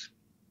us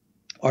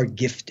are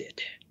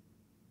gifted.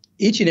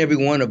 Each and every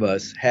one of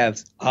us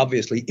has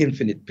obviously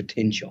infinite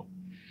potential.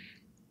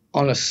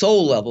 On a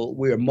soul level,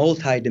 we are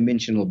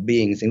multidimensional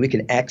beings, and we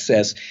can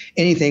access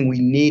anything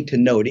we need to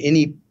know at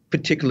any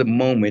particular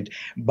moment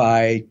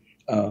by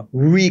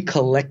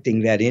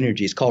recollecting that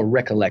energy. It's called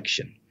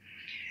recollection.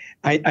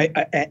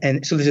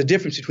 And so there's a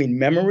difference between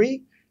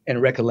memory and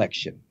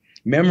recollection.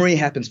 Memory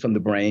happens from the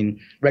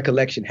brain.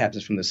 Recollection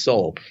happens from the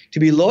soul.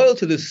 To be loyal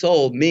to the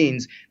soul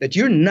means that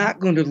you're not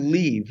going to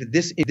leave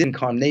this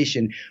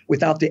incarnation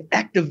without the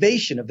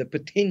activation of the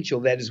potential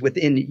that is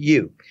within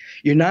you.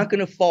 You're not going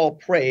to fall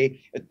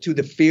prey to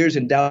the fears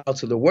and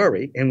doubts of the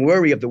worry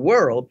of the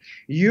world.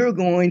 You're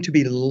going to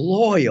be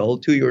loyal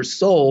to your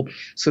soul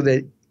so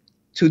that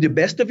to the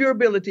best of your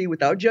ability,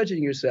 without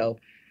judging yourself,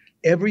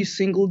 every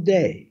single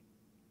day,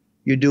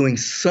 You're doing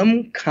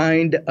some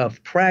kind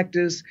of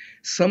practice,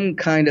 some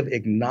kind of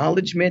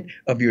acknowledgement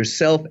of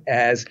yourself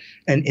as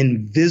an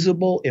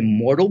invisible,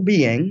 immortal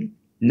being,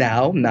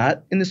 now,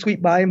 not in the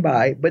sweet by and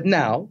by, but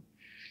now,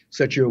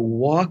 so that you're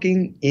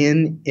walking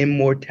in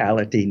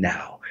immortality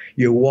now.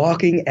 You're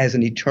walking as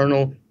an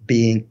eternal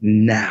being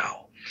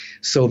now,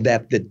 so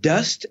that the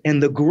dust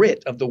and the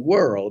grit of the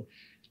world,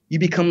 you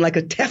become like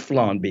a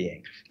Teflon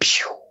being.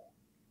 Pew!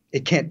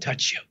 It can't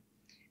touch you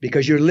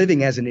because you're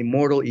living as an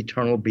immortal,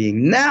 eternal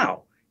being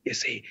now, you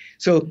see.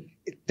 So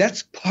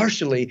that's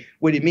partially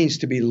what it means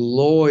to be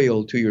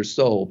loyal to your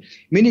soul.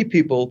 Many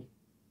people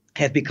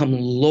have become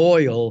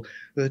loyal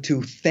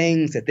to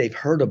things that they've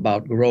heard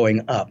about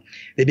growing up.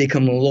 They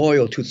become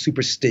loyal to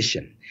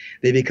superstition.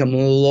 They become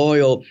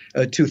loyal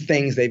to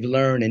things they've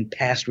learned in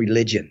past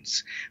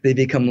religions. They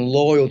become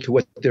loyal to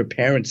what their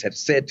parents have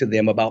said to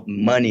them about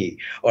money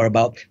or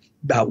about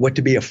what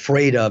to be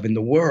afraid of in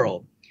the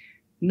world.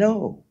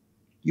 No,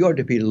 you are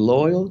to be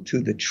loyal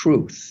to the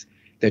truth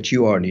that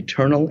you are an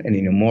eternal and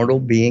an immortal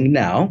being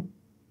now,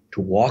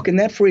 to walk in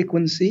that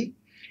frequency,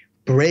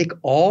 break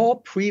all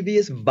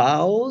previous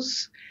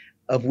vows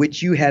of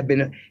which you have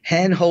been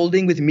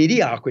hand-holding with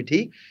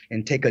mediocrity,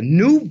 and take a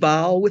new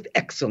vow with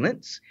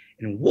excellence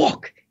and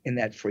walk in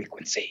that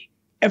frequency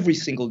every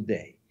single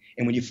day.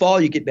 And when you fall,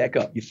 you get back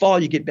up. You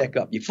fall, you get back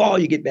up. You fall,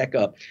 you get back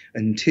up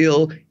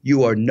until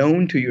you are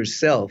known to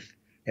yourself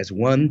as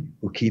one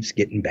who keeps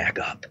getting back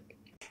up.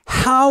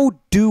 How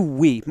do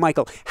we,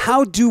 Michael,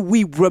 how do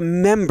we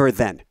remember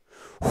then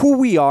who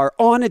we are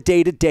on a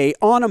day-to-day,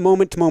 on a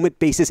moment-to-moment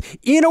basis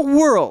in a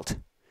world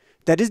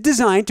that is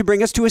designed to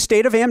bring us to a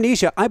state of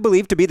amnesia, I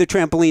believe to be the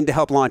trampoline to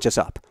help launch us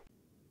up?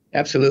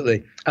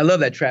 Absolutely. I love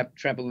that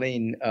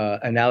trampoline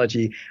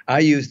analogy. I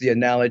use the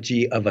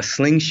analogy of a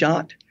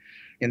slingshot.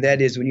 And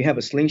that is when you have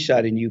a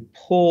slingshot and you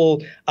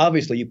pull,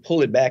 obviously you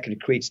pull it back and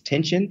it creates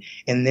tension.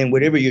 And then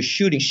whatever you're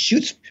shooting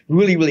shoots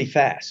really, really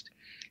fast.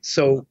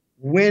 So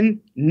when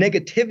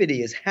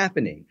negativity is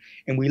happening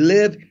and we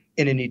live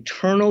in an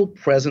eternal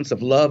presence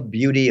of love,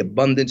 beauty,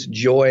 abundance,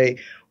 joy,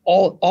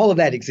 all of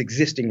that is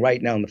existing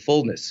right now in the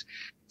fullness.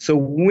 So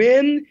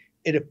when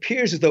it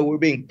appears as though we're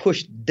being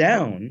pushed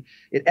down,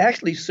 it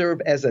actually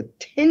serves as a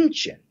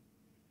tension,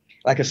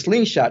 like a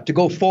slingshot, to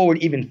go forward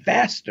even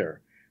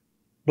faster.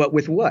 But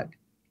with what?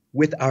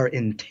 With our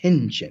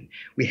intention.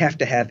 We have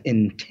to have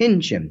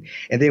intention.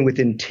 And then with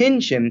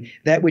intention,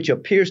 that which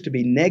appears to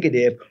be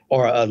negative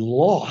or a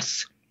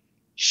loss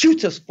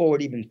shoots us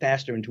forward even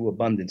faster into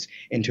abundance,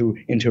 into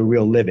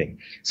real living.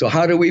 So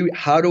how do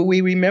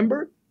we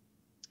remember?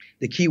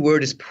 The key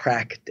word is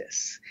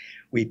practice.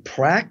 We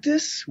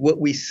practice what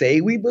we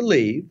say we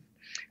believe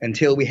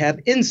until we have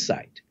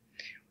insight.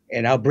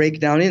 And I'll break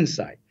down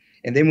insight.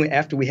 And then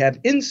after we have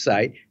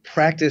insight,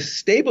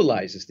 practice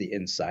stabilizes the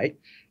insight.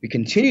 We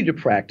continue to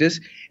practice,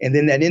 and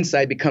then that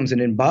insight becomes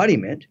an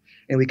embodiment.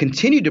 And we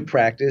continue to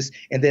practice,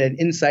 and then an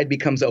insight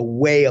becomes a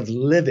way of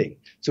living.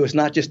 So it's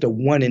not just a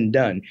one and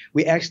done.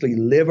 We actually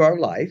live our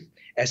life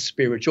as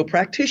spiritual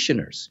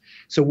practitioners.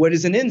 So what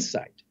is an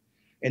insight?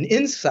 An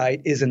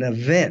insight is an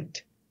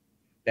event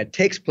that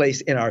takes place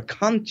in our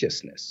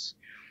consciousness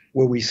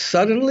where we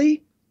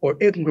suddenly or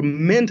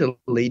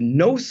incrementally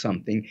know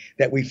something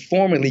that we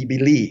formerly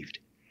believed.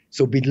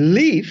 So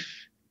belief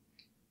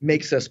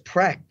makes us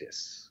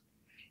practice,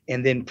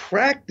 and then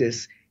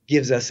practice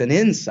gives us an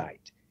insight.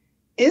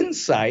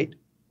 Insight,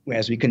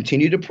 as we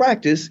continue to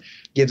practice,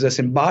 gives us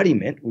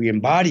embodiment. We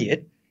embody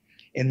it,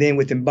 and then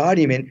with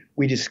embodiment,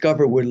 we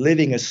discover we're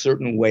living a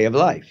certain way of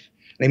life.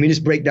 Let me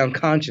just break down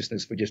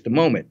consciousness for just a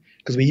moment,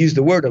 because we use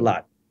the word a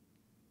lot.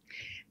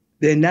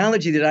 The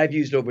analogy that I've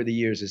used over the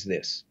years is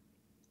this.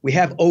 We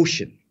have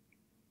ocean.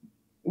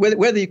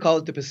 Whether you call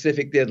it the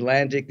Pacific, the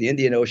Atlantic, the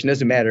Indian Ocean,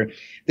 doesn't matter.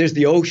 There's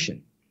the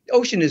ocean. The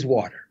ocean is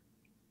water.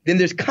 Then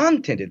there's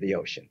content in the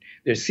ocean.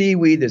 There's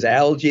seaweed, there's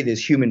algae,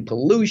 there's human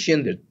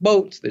pollution, there's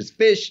boats, there's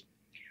fish.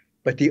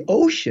 But the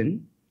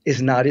ocean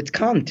is not its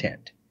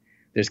content.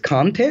 There's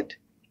content,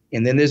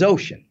 and then there's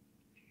ocean.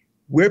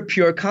 We're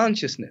pure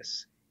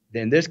consciousness.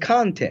 Then there's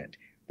content.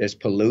 There's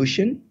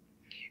pollution.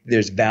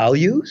 There's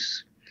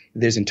values.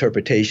 There's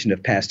interpretation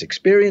of past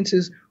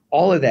experiences.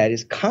 All of that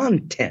is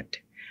content,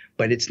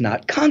 but it's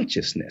not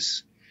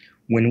consciousness.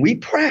 When we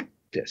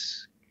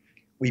practice,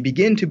 we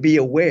begin to be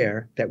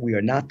aware that we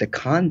are not the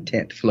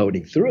content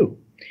floating through.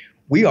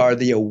 We are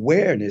the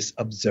awareness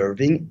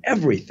observing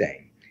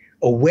everything.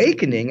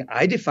 Awakening,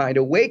 I define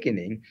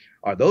awakening,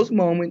 are those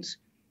moments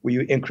where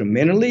you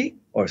incrementally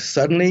or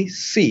suddenly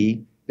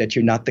see that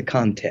you're not the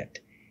content.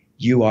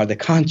 You are the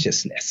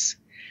consciousness.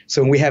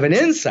 So when we have an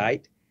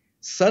insight,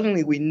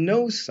 suddenly we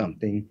know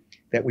something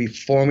that we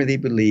formerly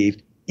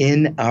believed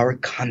in our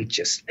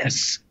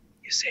consciousness,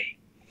 you see.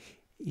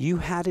 You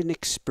had an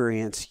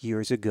experience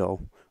years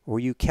ago where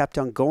you kept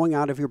on going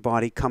out of your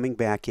body, coming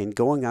back in,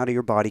 going out of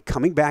your body,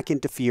 coming back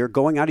into fear,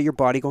 going out of your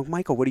body, going,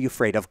 Michael, what are you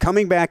afraid of?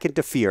 Coming back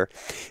into fear.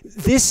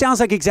 This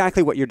sounds like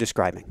exactly what you're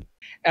describing.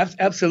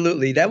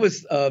 Absolutely. That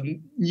was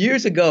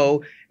years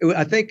ago.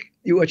 I think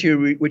what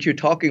you're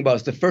talking about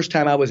is the first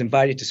time I was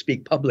invited to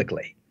speak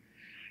publicly.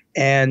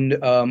 and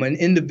an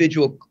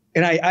individual.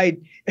 And I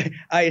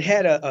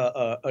had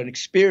an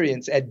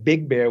experience at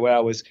Big Bear where I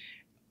was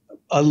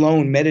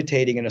alone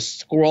meditating, and a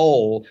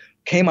scroll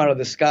came out of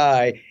the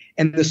sky,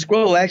 and the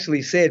scroll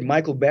actually said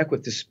Michael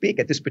Beckwith to speak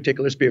at this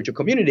particular spiritual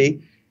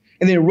community,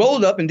 and then it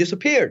rolled up and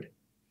disappeared.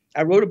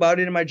 I wrote about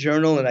it in my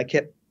journal, and I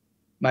kept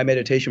my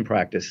meditation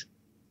practice.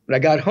 When I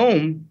got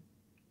home,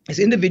 this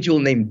individual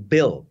named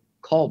Bill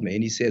called me,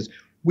 and he says,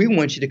 "We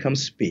want you to come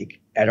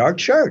speak at our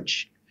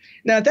church."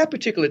 Now, at that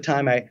particular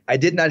time, I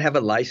did not have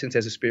a license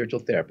as a spiritual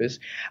therapist.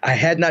 I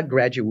had not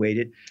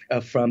graduated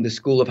from the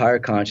School of Higher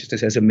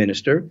Consciousness as a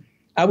minister.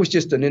 I was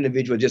just an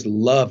individual who just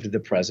loved the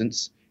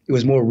presence. It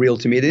was more real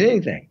to me than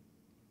anything.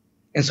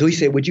 And so he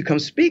said, "Would you come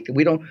speak?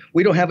 We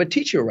don't have a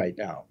teacher right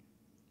now."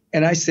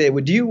 And I said,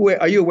 "Well,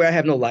 are you aware I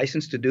have no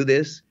license to do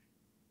this?"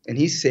 And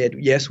he said,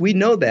 "Yes, we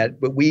know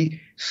that, but we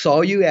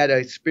saw you at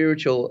a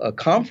spiritual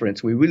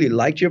conference. We really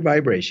liked your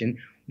vibration.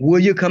 Will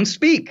you come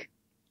speak?"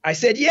 I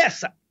said,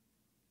 "Yes."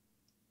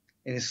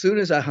 And as soon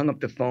as I hung up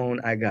the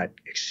phone, I got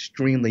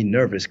extremely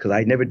nervous because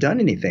I'd never done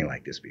anything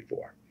like this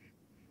before.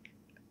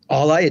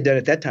 All I had done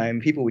at that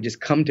time, people would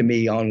just come to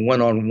me on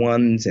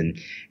one-on-ones and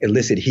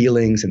elicit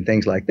healings and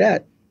things like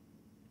that.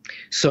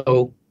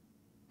 So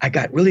I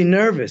got really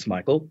nervous,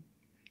 Michael.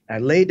 I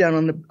laid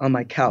down on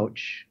my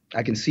couch.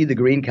 I can see the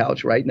green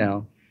couch right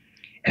now.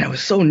 And I was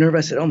so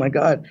nervous. I said, "Oh my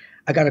God,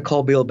 I got to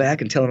call Bill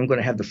back and tell him I'm going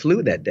to have the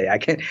flu that day. I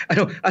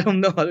don't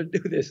know how to do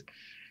this."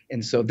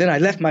 And so then I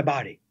left my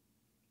body.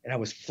 And I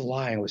was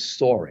flying, I was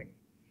soaring.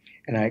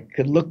 And I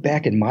could look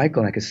back at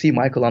Michael, and I could see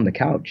Michael on the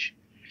couch.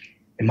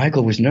 And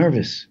Michael was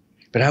nervous,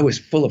 but I was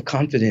full of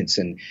confidence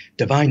and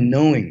divine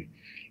knowing.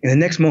 And the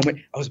next moment,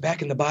 I was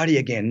back in the body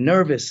again,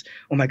 nervous.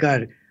 Oh my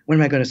God, what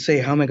am I going to say?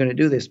 How am I going to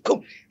do this?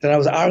 Boom. Then I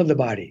was out of the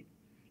body.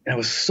 And I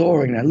was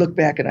soaring. And I looked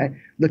back, and I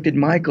looked at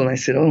Michael, and I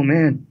said, "Oh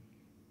man,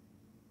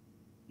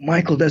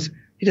 Michael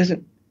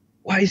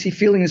why is he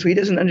feeling this way? He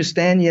doesn't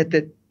understand yet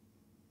that."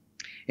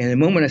 And the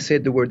moment I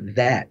said the word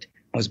 "that,"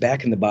 I was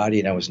back in the body,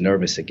 and I was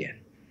nervous again.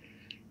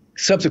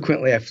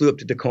 Subsequently, I flew up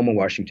to Tacoma,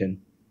 Washington.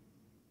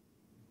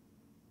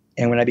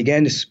 And when I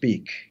began to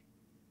speak,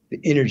 the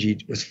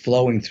energy was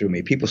flowing through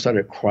me. People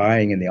started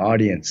crying in the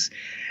audience.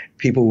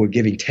 People were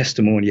giving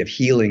testimony of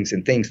healings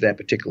and things of that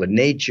particular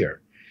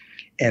nature.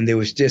 And there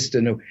was just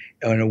an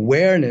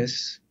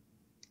awareness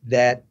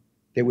that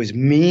there was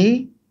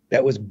me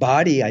that was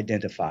body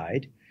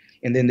identified,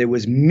 and then there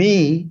was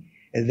me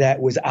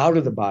that was out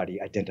of the body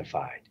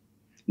identified.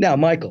 Now,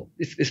 Michael,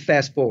 let's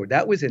fast forward.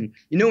 That was you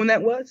know when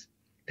that was?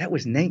 That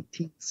was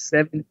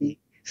 1970,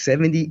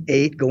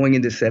 78, going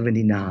into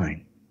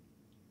 79.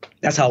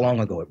 That's how long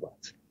ago it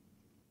was.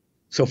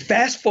 So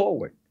fast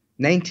forward,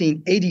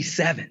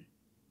 1987.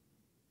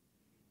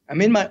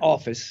 I'm in my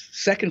office,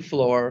 second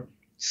floor,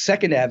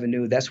 2nd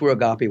Avenue. That's where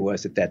AGAPE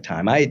was at that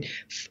time. I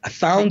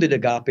founded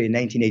AGAPE in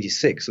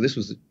 1986, so this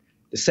was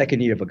the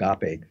 2nd year of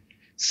AGAPE.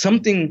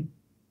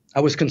 I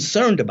was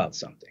concerned about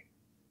something.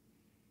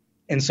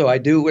 And so I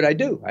do what I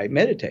do. I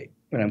meditate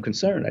when I'm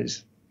concerned.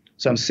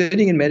 So I'm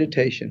sitting in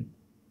meditation.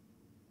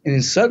 And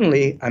then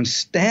suddenly I'm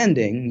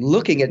standing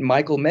looking at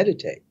Michael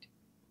meditate.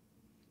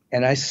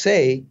 And I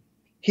say,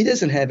 "He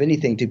doesn't have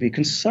anything to be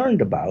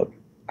concerned about.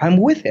 I'm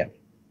with him."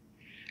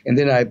 And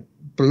then I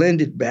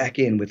blended back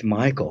in with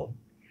Michael,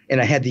 and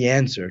I had the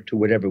answer to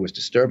whatever was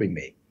disturbing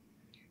me.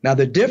 Now,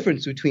 the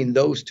difference between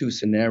those two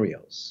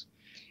scenarios,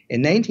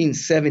 in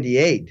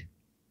 1978,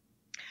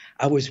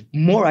 I was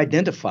more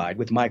identified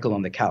with Michael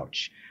on the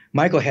couch.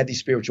 Michael had these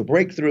spiritual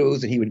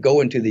breakthroughs, and he would go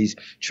into these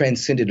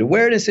transcendent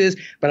awarenesses,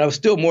 but I was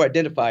still more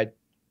identified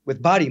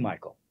with body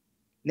Michael.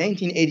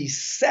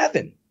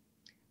 1987,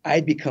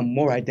 I'd become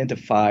more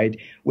identified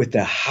with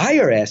the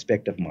higher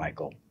aspect of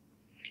Michael.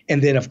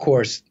 And then, of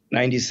course,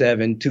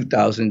 97,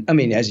 2000,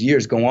 as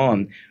years go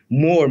on,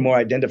 more and more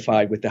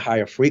identified with the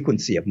higher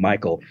frequency of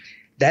Michael.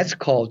 That's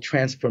called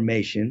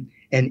transformation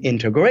and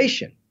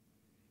integration.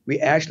 We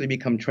actually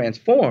become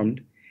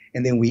transformed,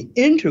 and then we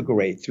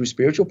integrate through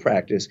spiritual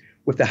practice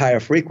with the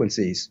higher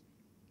frequencies.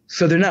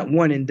 So they're not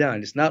one and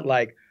done. It's not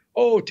like,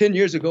 10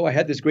 years ago I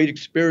had this great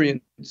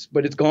experience,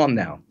 but it's gone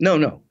now.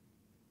 No.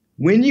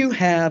 When you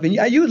have, and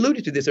you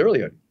alluded to this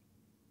earlier,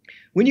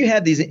 when you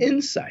have these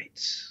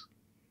insights,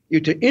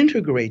 you're to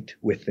integrate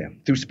with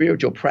them through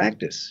spiritual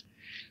practice.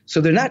 So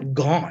they're not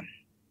gone.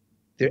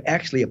 They're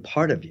actually a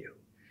part of you.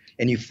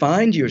 And you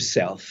find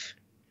yourself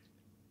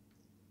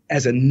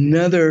as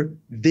another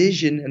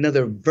vision,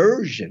 another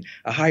version,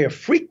 a higher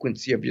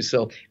frequency of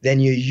yourself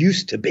than you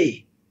used to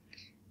be.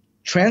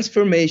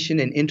 Transformation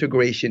and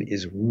integration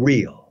is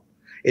real.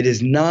 It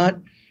is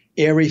not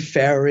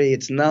airy-fairy.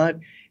 It's not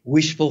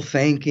wishful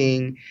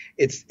thinking.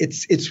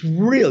 It's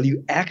real.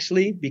 You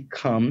actually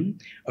become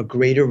a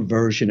greater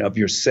version of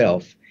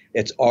yourself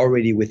that's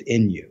already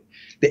within you.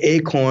 The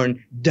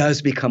acorn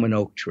does become an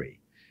oak tree.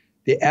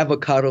 The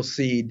avocado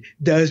seed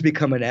does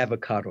become an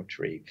avocado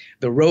tree.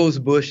 The rose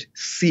bush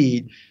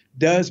seed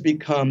does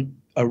become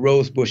a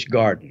rose bush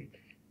garden.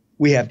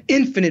 We have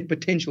infinite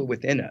potential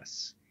within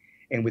us.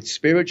 And with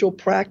spiritual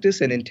practice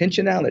and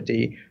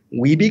intentionality,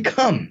 we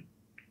become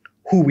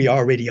who we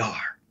already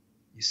are,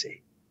 you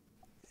see.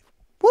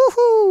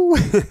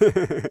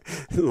 Woohoo!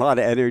 A lot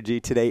of energy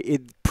today.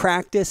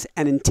 Practice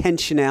and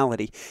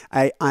intentionality.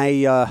 I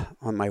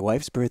on my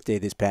wife's birthday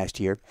this past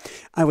year,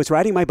 I was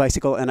riding my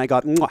bicycle and I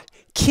got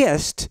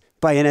kissed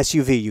by an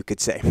SUV, you could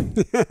say.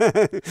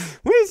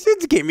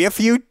 It gave me a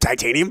few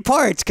titanium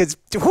parts, because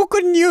who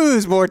couldn't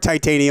use more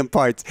titanium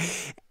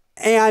parts?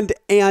 And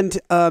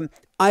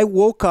I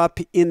woke up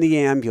in the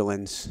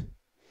ambulance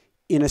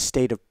in a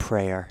state of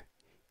prayer,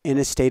 in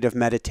a state of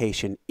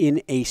meditation,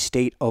 in a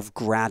state of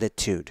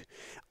gratitude.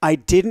 I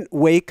didn't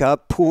wake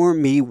up, poor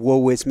me,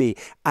 woe is me.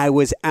 I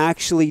was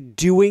actually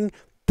doing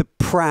the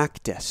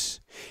practice.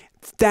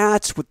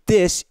 That's what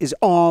this is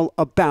all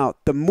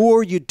about. The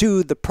more you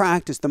do the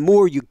practice, the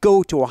more you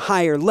go to a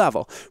higher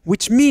level,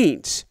 which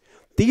means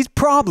these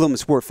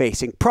problems we're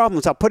facing,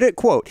 I'll put it in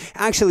quote.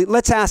 Actually,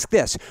 let's ask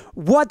this.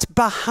 What's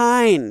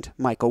behind,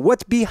 Michael?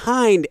 What's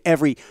behind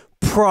every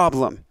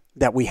problem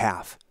that we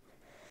have?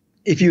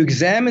 If you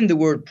examine the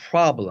word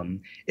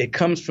problem, it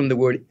comes from the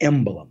word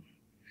emblem.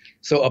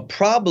 So a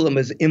problem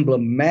is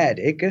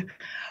emblematic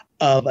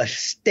of a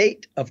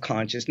state of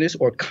consciousness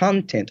or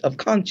content of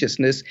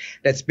consciousness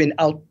that's been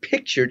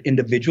outpictured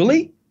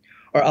individually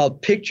or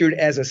outpictured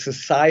as a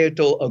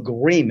societal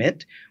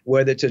agreement,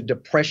 whether it's a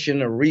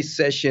depression, a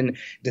recession,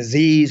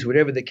 disease,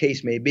 whatever the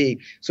case may be.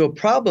 So a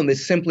problem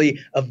is simply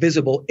a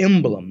visible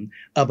emblem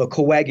of a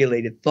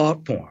coagulated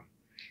thought form.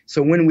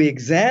 So when we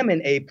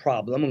examine a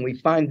problem and we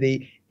find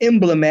the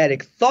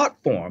emblematic thought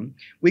form,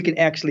 we can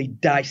actually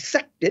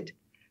dissect it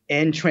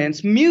and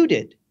transmute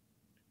it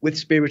with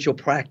spiritual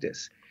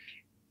practice.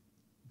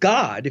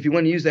 God, if you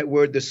want to use that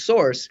word, the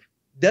source,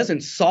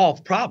 doesn't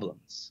solve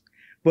problems.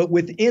 But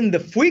within the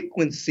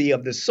frequency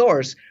of the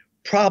source,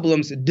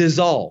 problems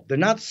dissolve. They're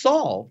not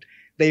solved,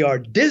 they are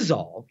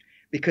dissolved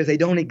because they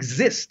don't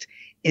exist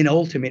in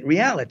ultimate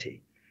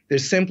reality. They're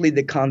simply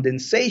the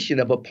condensation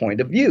of a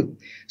point of view.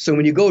 So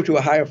when you go to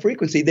a higher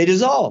frequency, they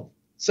dissolve.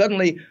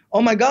 Suddenly,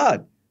 oh my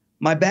God,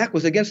 my back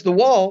was against the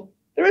wall.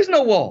 There is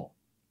no wall.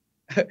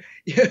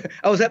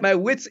 I was at my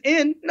wit's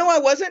end. No, I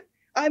wasn't.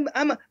 I'm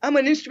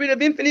an instrument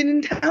of infinite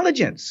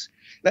intelligence.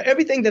 Now,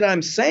 everything that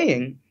I'm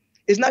saying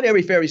is not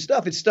airy fairy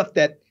stuff. It's stuff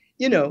that,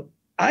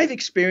 I've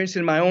experienced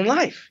in my own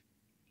life.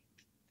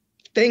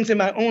 Things in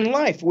my own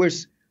life where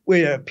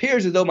it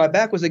appears as though my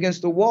back was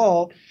against the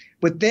wall.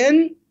 But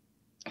then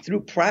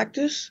through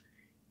practice,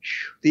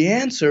 the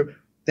answer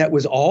that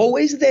was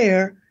always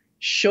there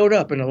showed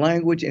up in a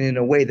language and in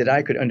a way that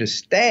I could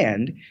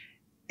understand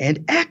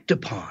and act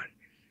upon.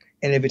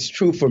 And if it's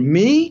true for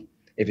me,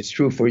 if it's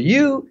true for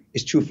you,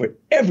 it's true for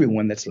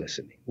everyone that's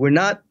listening. We're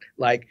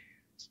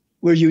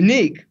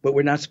unique, but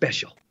we're not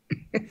special.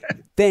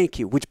 Thank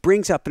you. Which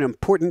brings up an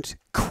important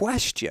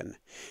question,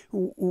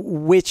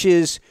 which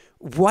is,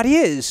 what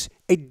is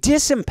a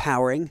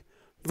disempowering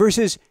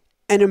versus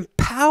an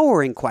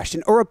empowering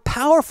question, or a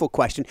powerful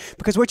question?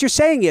 Because what you're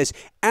saying is,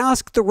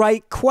 ask the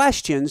right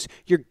questions,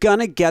 you're going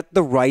to get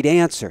the right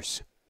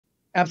answers.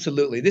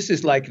 Absolutely. This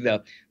is like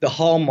the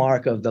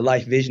hallmark of the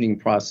life visioning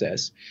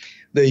process.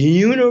 The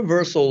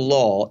universal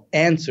law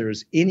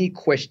answers any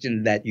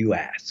question that you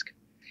ask.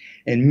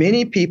 And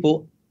many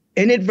people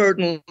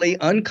inadvertently,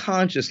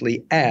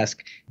 unconsciously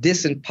ask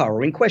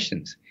disempowering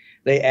questions.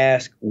 They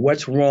ask,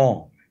 what's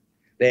wrong?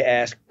 They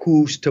ask,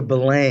 who's to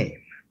blame?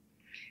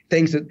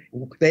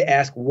 They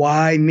ask,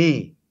 why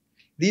me?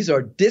 These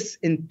are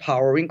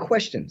disempowering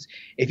questions.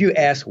 If you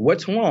ask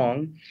what's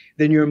wrong,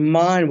 then your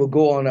mind will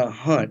go on a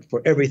hunt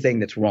for everything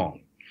that's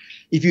wrong.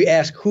 If you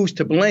ask who's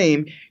to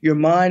blame, your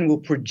mind will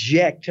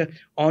project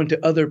onto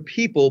other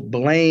people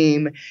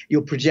blame.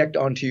 You'll project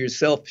onto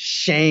yourself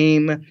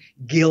shame,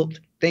 guilt,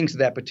 things of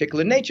that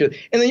particular nature.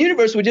 And the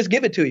universe will just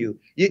give it to you.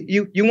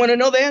 You want to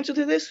know the answer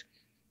to this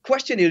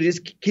question? It'll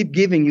just keep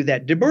giving you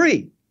that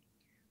debris.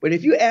 But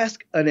if you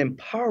ask an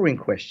empowering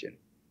question,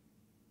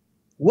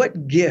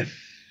 what gift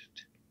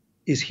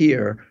is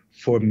here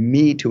for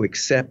me to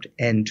accept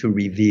and to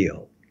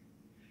reveal?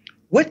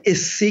 What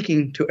is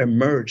seeking to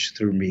emerge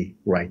through me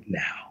right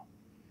now?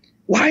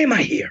 Why am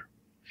I here?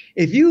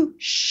 If you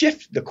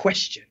shift the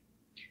question,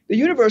 the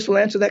universe will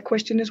answer that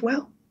question as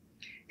well.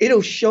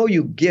 It'll show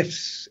you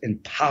gifts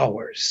and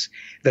powers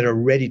that are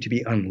ready to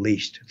be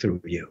unleashed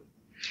through you.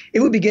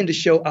 It will begin to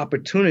show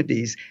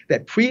opportunities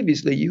that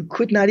previously you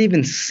could not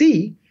even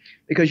see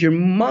because your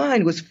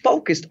mind was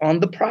focused on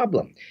the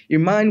problem. Your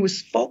mind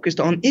was focused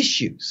on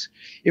issues.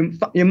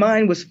 Your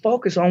mind was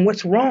focused on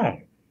what's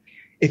wrong.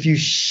 If you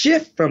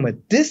shift from a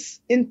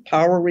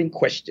disempowering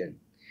question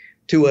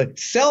to a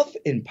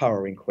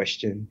self-empowering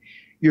question,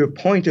 your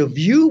point of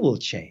view will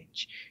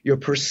change. Your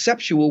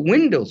perceptual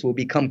windows will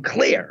become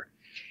clear,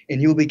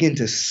 and you'll begin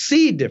to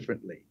see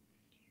differently.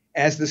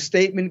 As the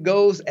statement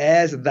goes,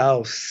 as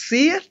thou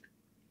seest,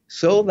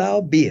 so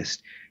thou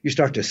beest. You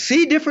start to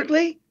see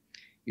differently.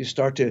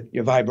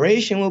 Your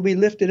vibration will be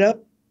lifted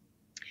up,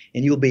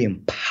 and you'll be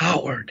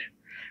empowered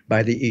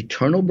by the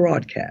eternal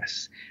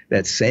broadcast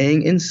that's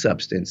saying in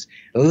substance,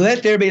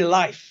 let there be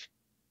life,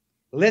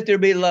 let there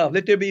be love,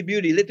 let there be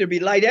beauty, let there be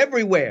light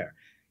everywhere.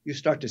 you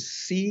start to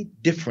see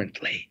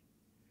differently.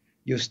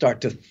 You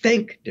start to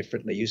think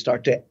differently. You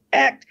start to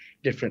act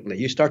differently.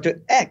 You start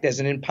to act as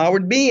an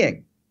empowered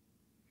being.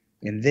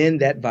 And then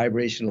that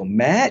vibrational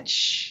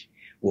match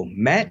will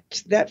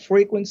match that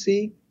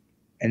frequency.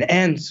 An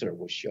answer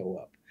will show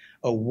up.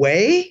 A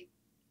way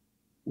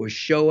will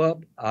show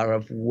up out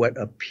of what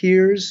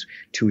appears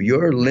to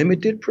your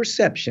limited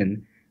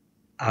perception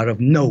out of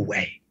no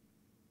way.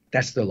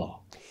 That's the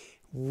law.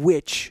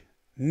 Which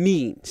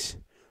means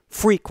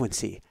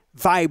frequency,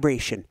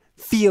 vibration,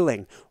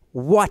 feeling.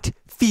 What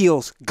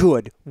feels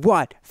good?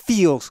 What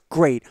feels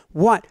great?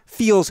 What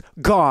feels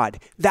God?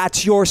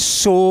 That's your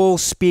soul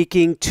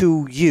speaking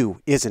to you,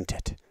 isn't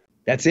it?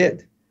 That's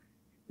it.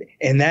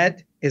 And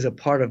that is a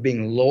part of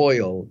being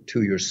loyal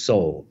to your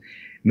soul.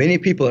 Many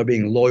people are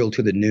being loyal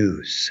to the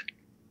news.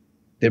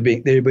 They're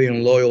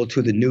being loyal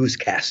to the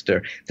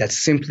newscaster. That's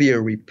simply a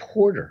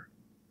reporter.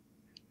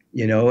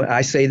 You know,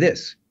 I say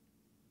this,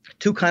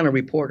 two kind of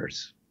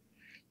reporters.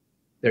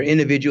 There are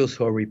individuals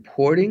who are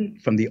reporting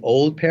from the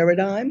old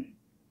paradigm,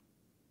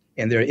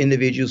 and there are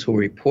individuals who are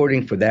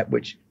reporting from that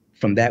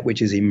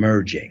which is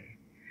emerging.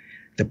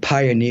 The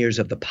pioneers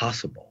of the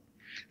possible,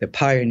 the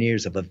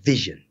pioneers of a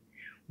vision.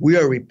 We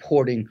are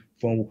reporting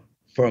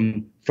from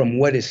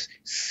what is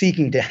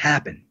seeking to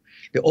happen.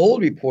 The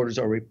old reporters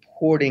are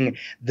reporting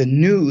the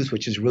news,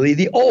 which is really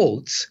the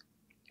olds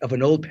of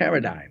an old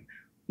paradigm.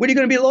 What are you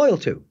going to be loyal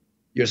to?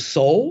 Your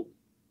soul,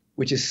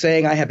 which is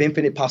saying, I have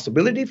infinite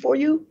possibility for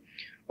you?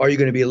 Or are you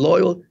going to be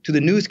loyal to the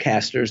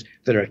newscasters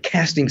that are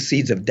casting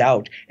seeds of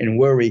doubt and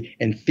worry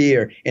and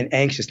fear and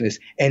anxiousness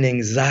and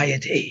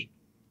anxiety?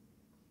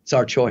 It's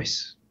our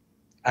choice.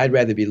 I'd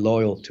rather be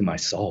loyal to my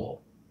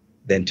soul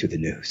than to the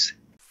news.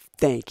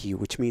 Thank you,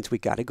 which means we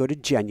got to go to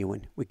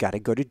genuine. We got to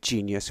go to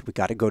genius. We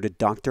got to go to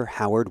Dr.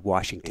 Howard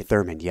Washington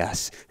Thurman.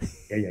 Yes.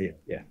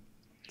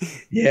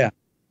 Yeah.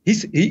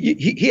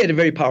 He had a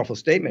very powerful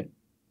statement.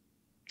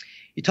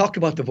 He talked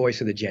about the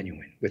voice of the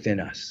genuine within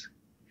us.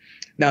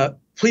 Now,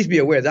 please be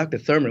aware, Dr.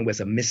 Thurman was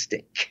a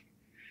mystic,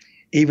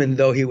 even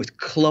though he was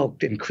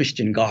cloaked in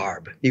Christian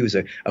garb. He was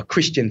a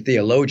Christian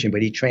theologian,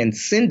 but he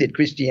transcended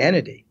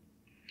Christianity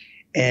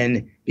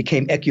and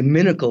became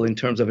ecumenical in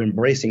terms of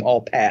embracing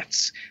all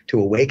paths to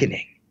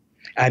awakening.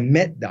 I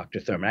met Dr.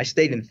 Thurman. I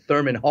stayed in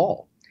Thurman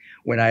Hall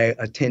when I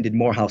attended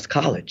Morehouse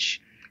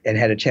College and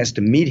had a chance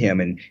to meet him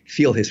and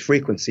feel his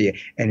frequency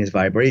and his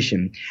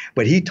vibration.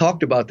 But he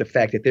talked about the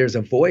fact that there's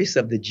a voice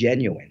of the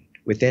genuine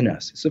within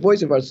us. It's the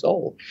voice of our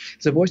soul.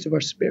 It's the voice of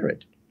our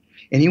spirit.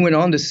 And he went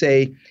on to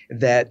say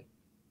that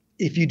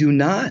if you do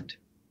not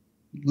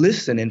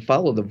listen and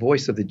follow the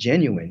voice of the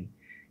genuine,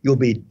 you'll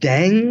be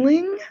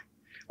dangling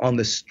on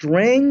the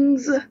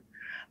strings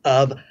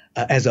of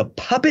as a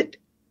puppet,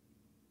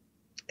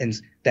 and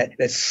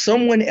that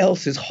someone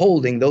else is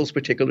holding those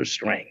particular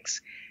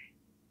strings.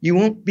 You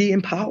won't be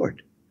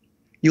empowered.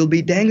 You'll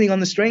be dangling on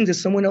the strings that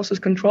someone else is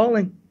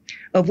controlling,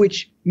 of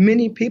which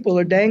many people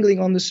are dangling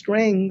on the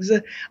strings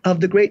of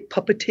the great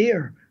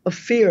puppeteer of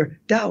fear,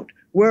 doubt,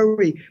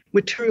 worry,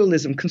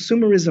 materialism,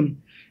 consumerism,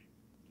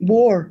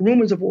 war,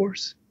 rumors of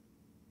wars.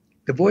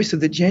 The voice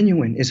of the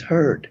genuine is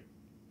heard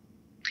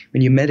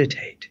when you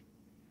meditate.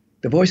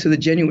 The voice of the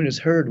genuine is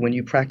heard when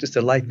you practice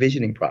the life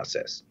visioning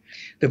process.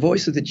 The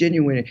voice of the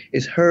genuine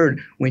is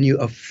heard when you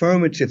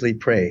affirmatively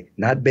pray,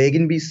 not beg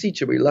and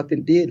beseech a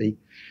reluctant deity,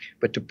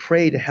 but to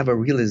pray to have a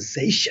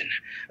realization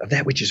of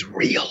that which is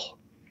real.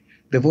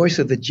 The voice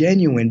of the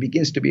genuine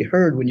begins to be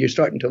heard when you're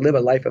starting to live a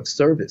life of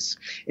service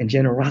and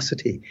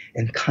generosity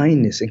and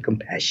kindness and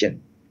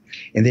compassion.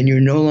 And then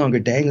you're no longer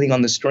dangling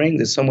on the string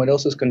that someone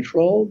else has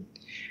controlled.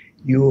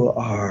 You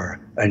are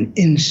an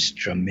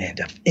instrument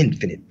of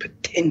infinite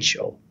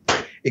potential,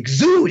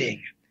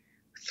 exuding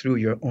through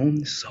your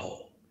own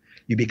soul.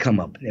 You become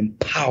an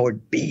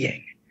empowered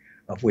being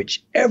of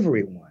which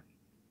everyone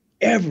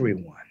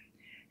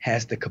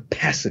has the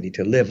capacity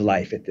to live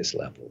life at this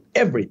level.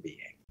 Every being.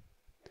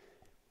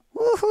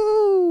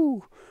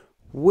 Woohoo!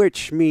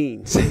 Which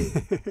means,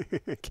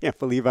 I can't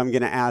believe I'm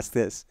going to ask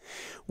this.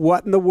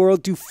 What in the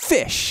world do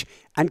fish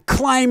and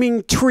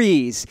climbing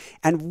trees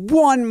and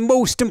one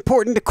most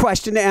important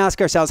question to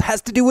ask ourselves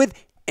has to do with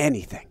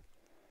anything?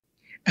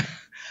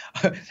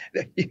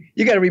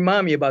 You got to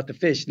remind me about the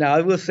fish. Now,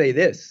 I will say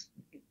this.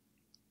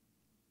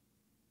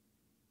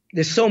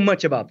 There's so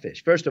much about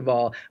fish. First of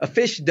all, a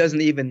fish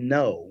doesn't even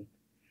know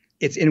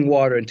it's in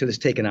water until it's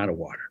taken out of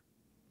water.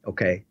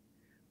 Okay?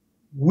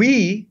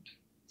 We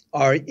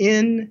are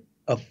in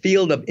a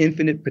field of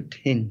infinite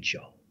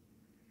potential.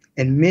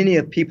 And many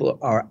of people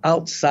are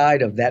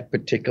outside of that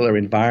particular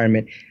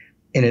environment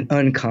in an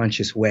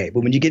unconscious way.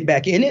 But when you get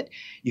back in it,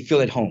 you feel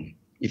at home.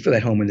 You feel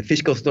at home. When the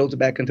fish throws it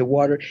back into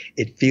water,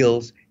 it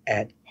feels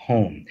at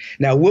home.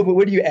 Now,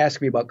 what do you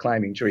ask me about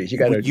climbing trees?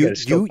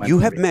 You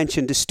have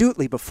mentioned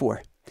astutely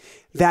before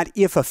that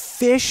if a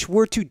fish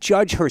were to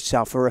judge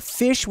herself or a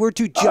fish were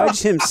to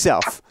judge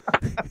himself,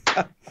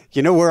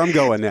 you know where I'm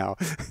going now.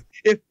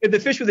 If the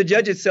fish were to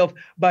judge itself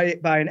by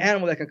an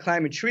animal that can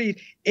climb a tree,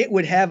 it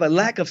would have a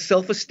lack of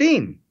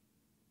self-esteem.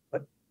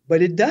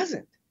 But it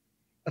doesn't.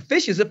 A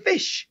fish is a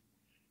fish.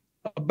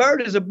 A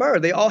bird is a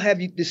bird. They all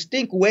have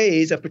distinct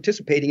ways of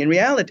participating in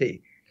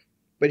reality.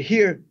 But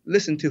here,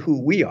 listen to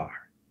who we are.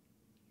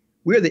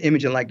 We're the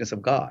image and likeness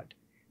of God.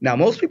 Now,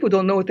 most people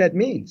don't know what that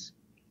means.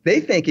 They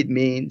think it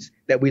means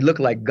that we look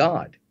like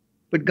God.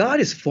 But God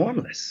is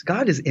formless.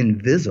 God is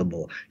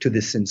invisible to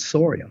the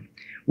sensorium.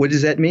 What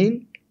does that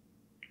mean?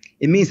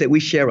 It means that we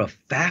share a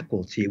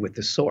faculty with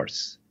the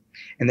source.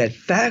 And that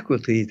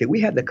faculty is that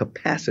we have the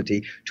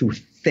capacity to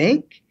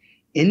think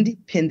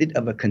independent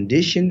of a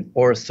condition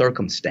or a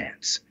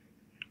circumstance.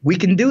 We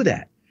can do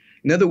that.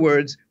 In other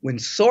words, when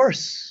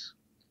Source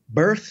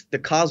birthed the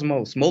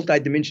cosmos,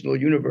 multidimensional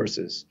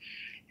universes,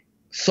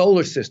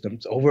 solar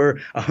systems, over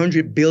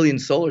 100 billion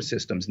solar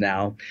systems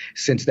now,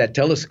 since that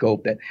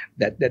telescope,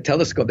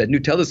 that new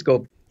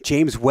telescope.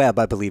 James Webb,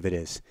 I believe it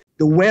is.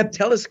 The Webb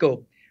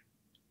telescope,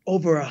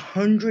 over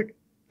 100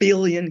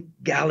 billion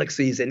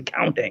galaxies and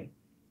counting.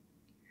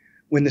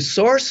 When the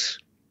Source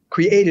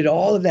created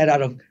all of that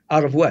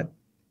out of what?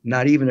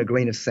 Not even a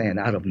grain of sand,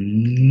 out of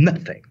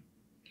nothing.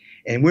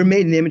 And we're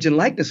made in the image and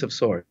likeness of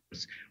Source,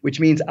 which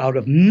means out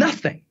of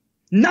nothing.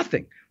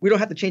 Nothing. We don't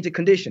have to change a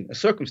condition, a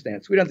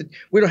circumstance. We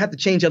don't have to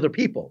change other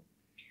people.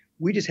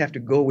 We just have to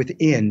go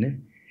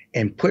within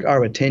and put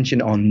our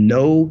attention on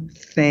no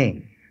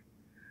thing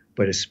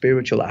but a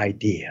spiritual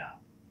idea.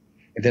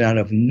 And then out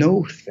of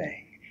no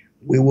thing,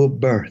 we will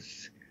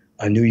birth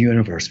a new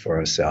universe for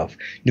ourselves,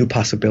 new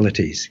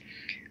possibilities,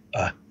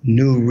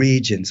 new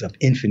regions of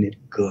infinite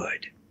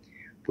good.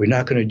 We're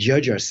not going to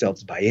judge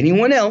ourselves by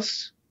anyone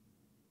else,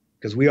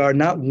 because we are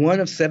not one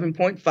of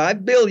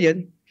 7.5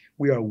 billion.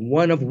 We are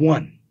one of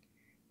one.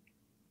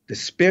 The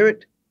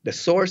Spirit, the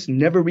Source,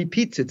 never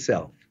repeats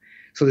itself.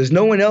 So there's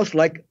no one else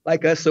like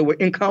us, so we're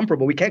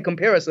incomparable. We can't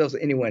compare ourselves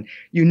to anyone.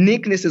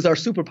 Uniqueness is our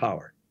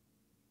superpower.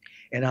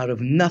 And out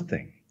of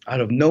nothing,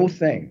 out of no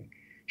thing,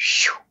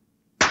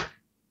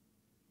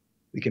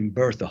 we can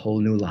birth a whole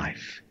new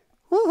life.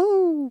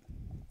 Woohoo!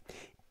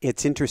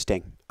 It's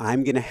interesting.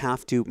 I'm going to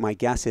have to, my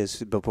guess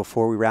is, but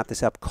before we wrap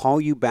this up, call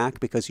you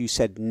back because you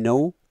said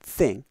no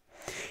thing.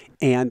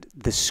 And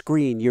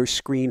your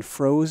screen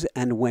froze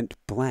and went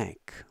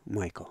blank,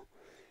 Michael.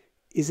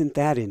 Isn't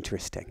that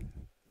interesting?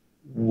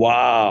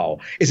 Wow.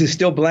 Is it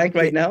still blank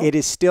right now? It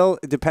is still,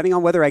 depending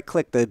on whether I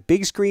click the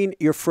big screen,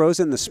 you're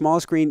frozen. The small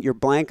screen, you're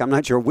blank. I'm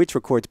not sure which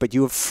records, but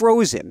you have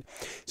frozen.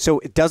 So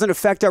it doesn't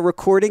affect our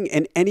recording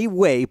in any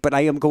way, but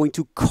I am going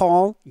to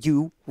call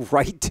you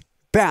right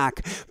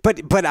back.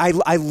 But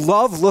I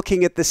love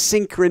looking at the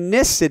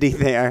synchronicity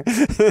there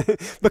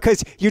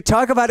because you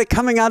talk about it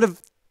coming out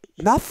of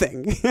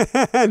nothing.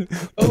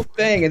 Oh,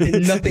 thing, and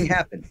then nothing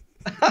happened.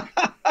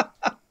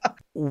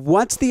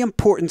 What's the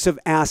importance of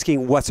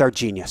asking what's our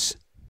genius?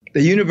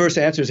 The universe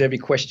answers every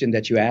question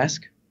that you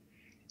ask.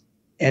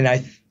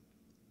 And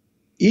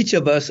each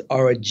of us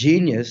are a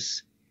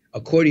genius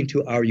according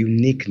to our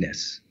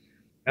uniqueness.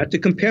 Not to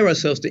compare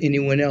ourselves to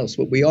anyone else,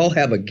 but we all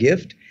have a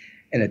gift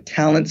and a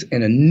talent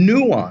and a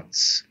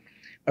nuance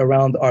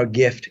around our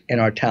gift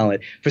and our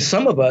talent. For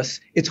some of us,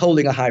 it's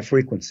holding a high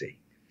frequency.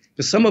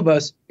 For some of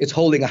us, it's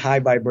holding a high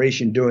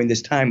vibration during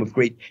this time of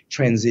great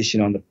transition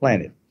on the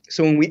planet.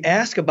 So when we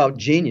ask about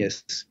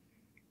genius,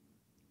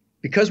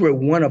 because we're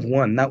one of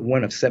one, not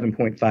one of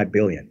 7.5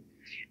 billion,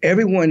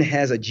 everyone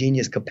has a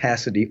genius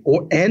capacity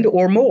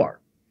or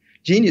more.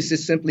 Genius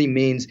just simply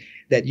means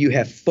that you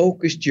have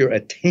focused your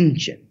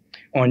attention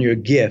on your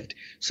gift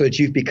so that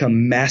you've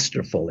become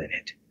masterful in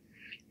it.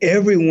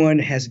 Everyone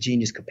has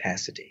genius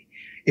capacity.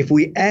 If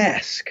we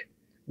ask,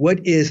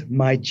 what is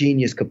my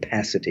genius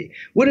capacity?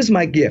 What is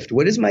my gift?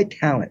 What is my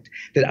talent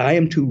that I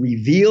am to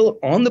reveal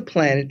on the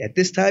planet at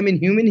this time in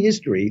human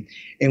history?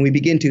 And we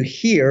begin to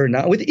hear,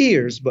 not with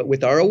ears, but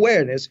with our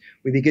awareness.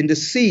 We begin to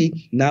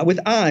see, not with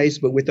eyes,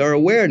 but with our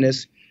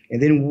awareness,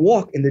 and then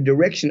walk in the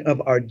direction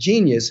of our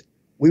genius.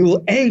 We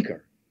will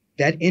anchor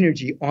that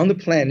energy on the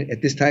planet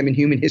at this time in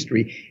human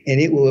history, and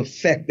it will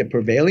affect the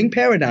prevailing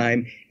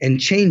paradigm and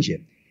change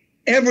it.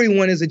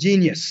 Everyone is a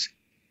genius.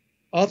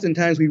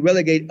 Oftentimes we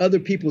relegate other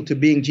people to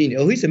being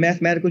genius. Oh, he's a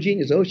mathematical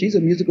genius. Oh, she's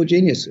a musical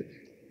genius.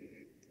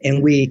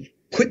 And we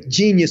put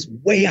genius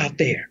way out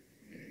there.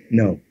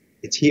 No,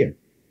 it's here.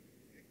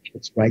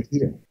 It's right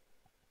here.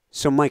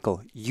 So,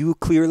 Michael, you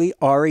clearly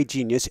are a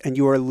genius and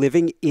you are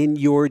living in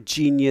your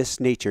genius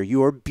nature.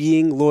 You are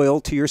being loyal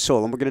to your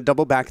soul. And we're going to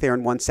double back there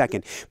in 1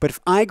 second. But if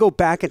I go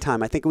back in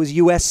time, I think it was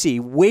USC,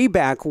 way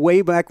back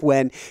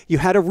when you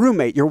had a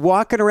roommate. You're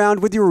walking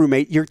around with your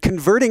roommate. You're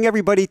converting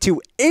everybody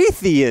to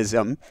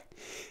atheism.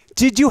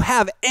 Did you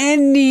have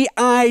any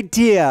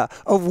idea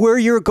of where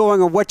you're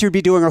going or what you'd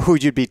be doing or who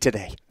you'd be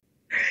today?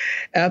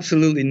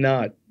 Absolutely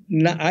not.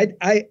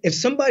 If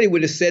somebody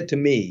would have said to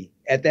me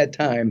at that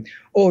time,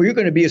 oh, you're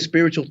going to be a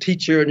spiritual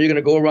teacher and you're going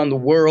to go around the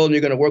world and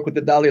you're going to work with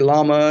the Dalai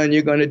Lama and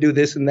you're going to do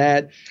this and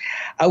that,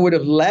 I would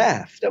have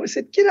laughed. I would have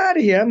said, get out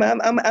of here.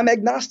 I'm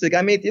agnostic.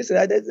 I'm atheist.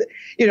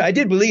 I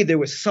did believe there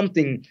was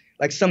something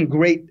like some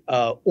great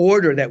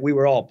order that we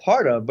were all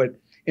part of, but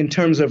in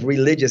terms of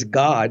religious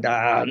God,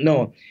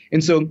 no.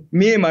 And so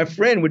me and my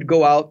friend would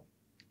go out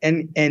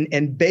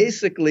and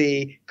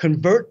basically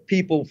convert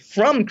people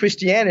from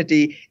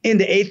Christianity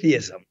into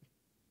atheism.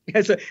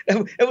 And so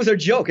that was our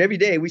joke. Every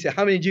day we said,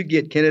 how many did you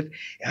get, Kenneth?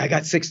 I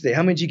got 60.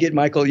 How many did you get,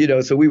 Michael?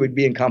 So we would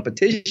be in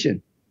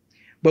competition.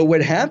 But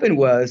what happened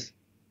was,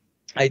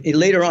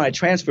 later on I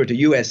transferred to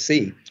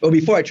USC. Or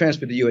before I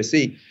transferred to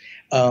USC,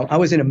 I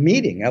was in a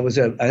meeting. I was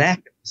an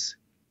activist.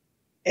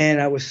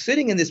 And I was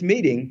sitting in this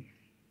meeting,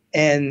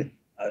 and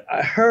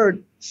I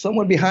heard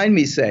someone behind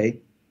me say,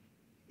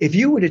 if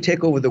you were to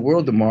take over the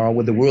world tomorrow,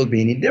 would the world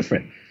be any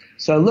different?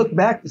 So I looked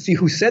back to see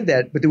who said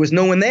that, but there was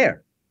no one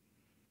there.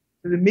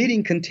 So the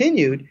meeting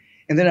continued,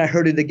 and then I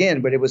heard it again,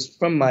 but it was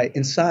from my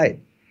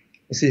inside.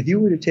 I said, if you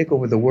were to take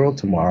over the world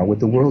tomorrow, would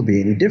the world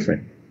be any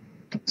different?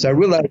 So I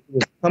realized it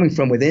was coming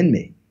from within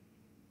me.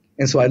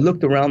 And so I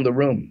looked around the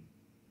room,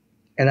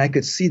 and I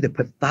could see the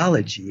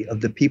pathology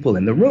of the people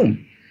in the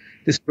room.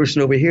 This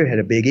person over here had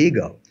a big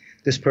ego.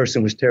 This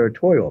person was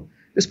territorial.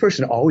 This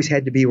person always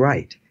had to be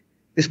right.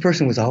 This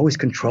person was always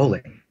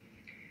controlling.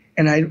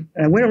 And I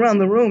went around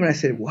the room and I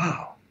said,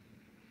 wow,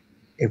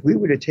 if we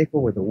were to take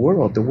over the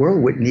world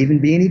wouldn't even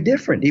be any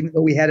different, even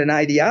though we had an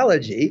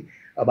ideology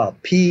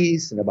about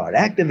peace and about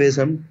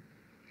activism.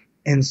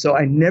 And so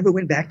I never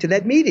went back to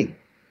that meeting.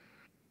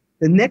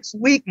 The next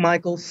week,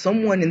 Michael,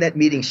 someone in that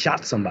meeting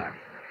shot somebody.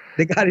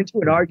 They got into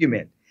an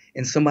argument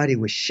and somebody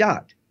was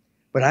shot.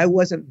 But I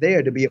wasn't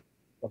there to be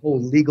the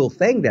whole legal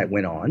thing that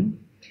went on.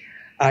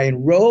 I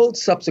enrolled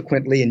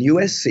subsequently in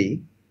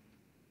USC.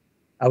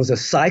 I was a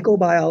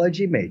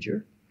psychobiology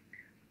major.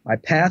 My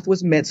path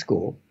was med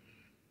school.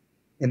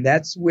 And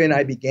that's when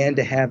I began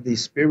to have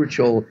these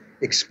spiritual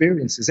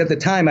experiences. At the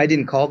time, I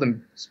didn't call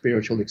them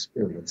spiritual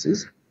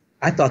experiences.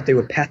 I thought they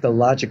were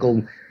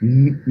pathological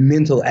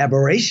mental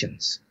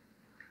aberrations,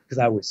 because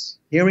I was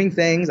hearing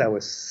things, I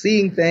was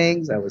seeing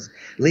things, I was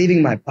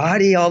leaving my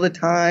body all the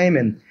time.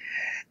 And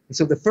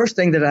so the first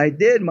thing that I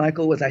did,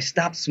 Michael, was I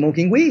stopped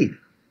smoking weed.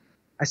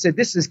 I said,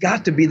 this has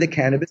got to be the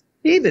cannabis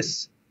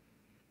sativus.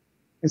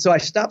 And so I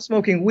stopped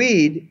smoking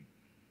weed,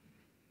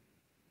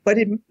 but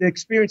the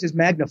experience is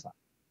magnified.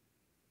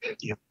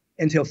 Yeah.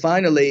 Until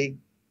finally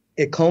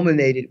it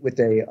culminated with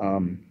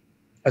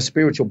a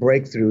spiritual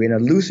breakthrough. In a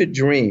lucid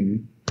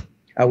dream,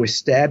 I was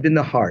stabbed in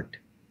the heart.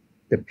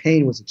 The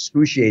pain was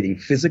excruciating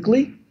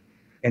physically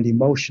and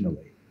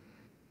emotionally.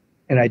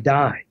 And I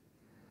died.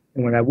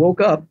 And when I woke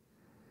up,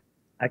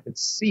 I could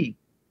see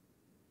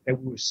that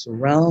we were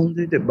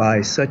surrounded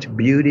by such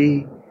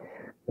beauty.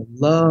 The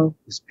love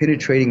was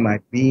penetrating my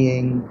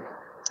being,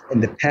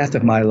 and the path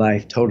of my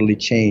life totally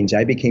changed.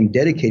 I became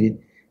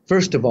dedicated,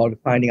 first of all, to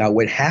finding out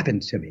what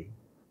happened to me.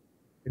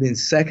 And then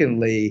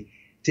secondly,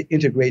 to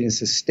integrate and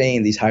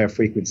sustain these higher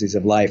frequencies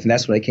of life. And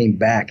that's when I came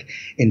back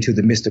into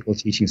the mystical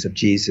teachings of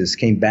Jesus,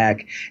 came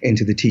back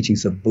into the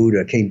teachings of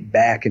Buddha, came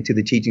back into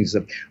the teachings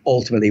of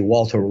ultimately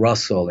Walter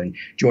Russell and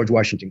George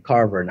Washington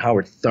Carver and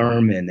Howard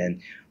Thurman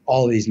and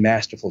all these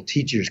masterful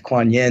teachers,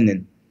 Kuan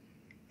Yin,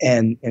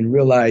 and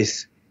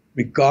realized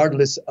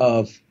regardless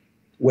of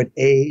what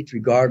age,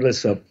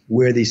 regardless of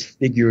where these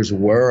figures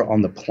were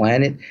on the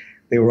planet,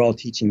 they were all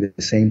teaching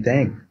the same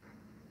thing.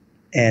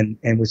 And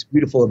what's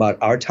beautiful about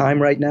our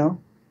time right now,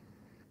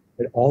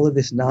 that all of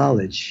this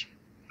knowledge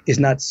is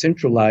not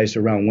centralized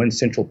around one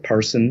central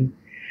person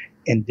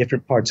in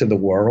different parts of the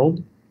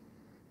world.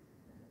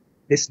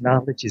 This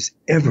knowledge is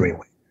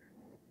everywhere.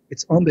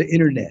 It's on the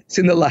internet. It's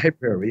in the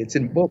library. It's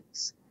in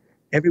books.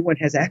 Everyone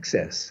has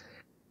access.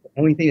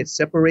 The only thing that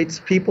separates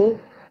people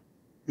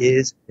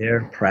is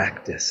their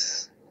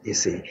practice. You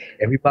see,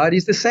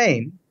 everybody's the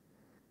same.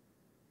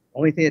 The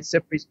only thing that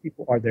separates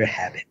people are their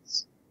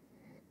habits.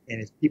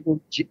 And if people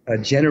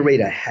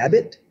generate a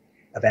habit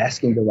of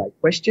asking the right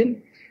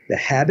question, the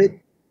habit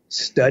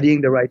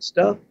studying the right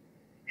stuff,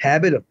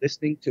 habit of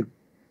listening to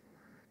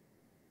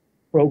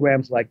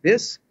programs like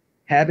this,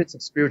 habits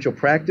of spiritual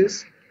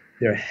practice,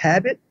 their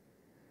habit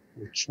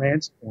will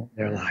transform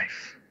their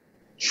life.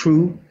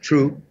 True,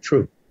 true,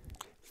 true.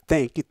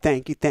 Thank you,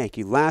 thank you, thank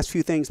you. Last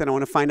few things that I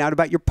want to find out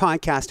about your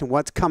podcast and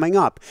what's coming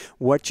up.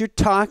 What you're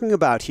talking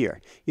about here.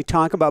 You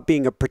talk about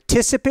being a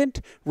participant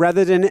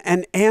rather than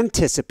an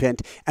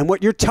anticipant. And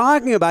what you're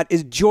talking about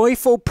is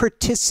joyful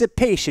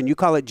participation. You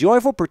call it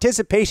joyful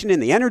participation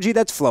in the energy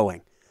that's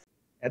flowing.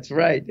 That's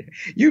right.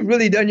 You've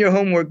really done your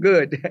homework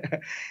good.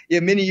 Yeah,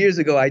 many years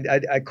ago,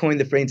 I coined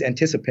the phrase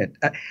anticipant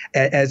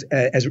as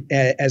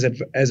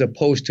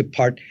opposed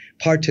to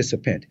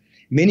participant.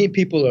 Many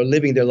people are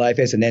living their life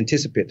as an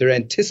anticipant. They're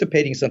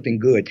anticipating something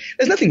good.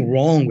 There's nothing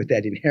wrong with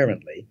that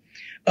inherently,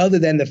 other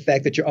than the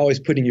fact that you're always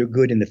putting your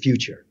good in the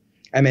future.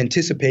 I'm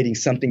anticipating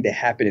something to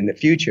happen in the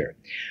future.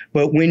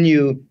 But when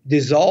you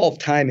dissolve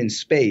time and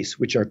space,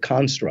 which are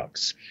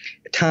constructs,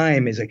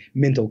 time is a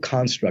mental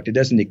construct. It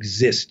doesn't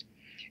exist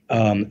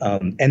in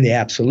the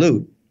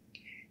absolute.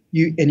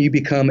 You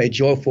become a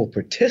joyful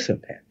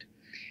participant,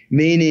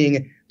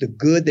 meaning the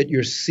good that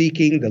you're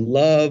seeking, the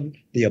love,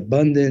 the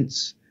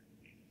abundance,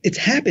 it's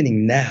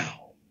happening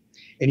now.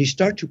 And you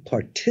start to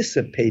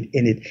participate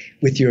in it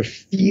with your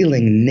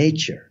feeling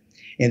nature.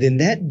 And then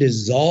that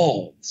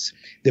dissolves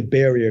the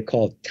barrier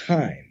called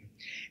time.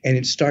 and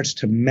it starts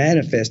to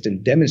manifest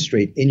and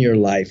demonstrate in your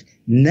life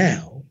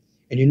now.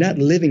 And you're not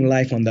living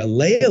life on the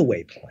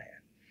layaway plan.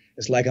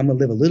 It's like, I'm going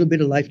to live a little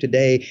bit of life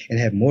today and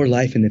have more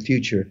life in the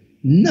future.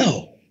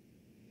 No.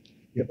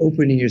 You're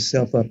opening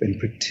yourself up and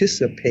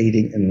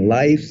participating in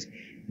life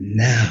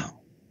now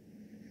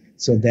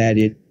so that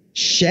it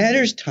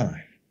shatters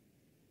time.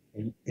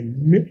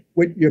 And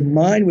what your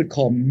mind would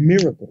call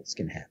miracles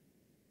can happen.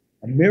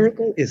 A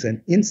miracle is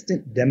an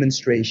instant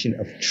demonstration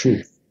of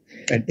truth,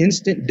 an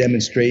instant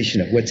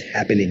demonstration of what's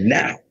happening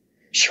now.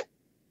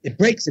 It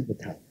breaks into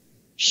time.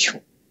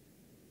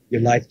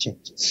 Your life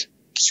changes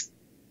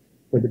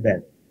for the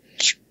better.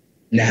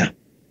 Now.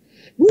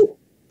 Woo.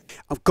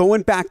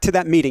 Going back to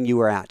that meeting you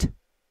were at,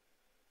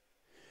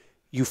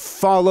 you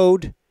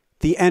followed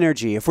the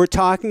energy. If we're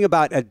talking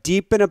about a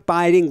deep and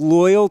abiding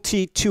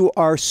loyalty to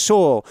our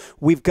soul,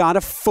 we've got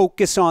to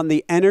focus on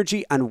the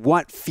energy and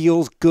what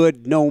feels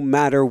good no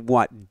matter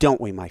what,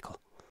 don't we, Michael?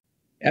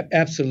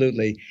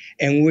 Absolutely.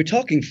 And when we're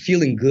talking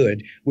feeling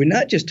good, we're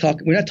not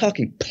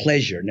talking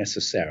pleasure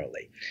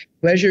necessarily.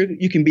 Pleasure,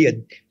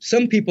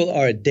 some people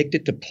are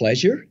addicted to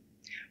pleasure,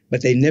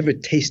 but they never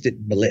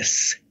tasted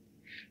bliss.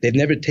 They've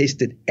never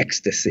tasted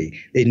ecstasy.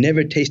 They've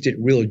never tasted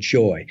real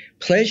joy.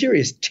 Pleasure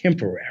is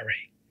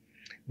temporary,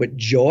 but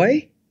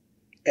joy,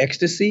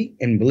 ecstasy,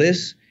 and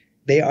bliss,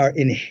 they are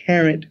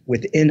inherent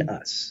within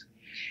us.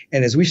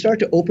 And as we start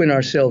to open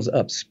ourselves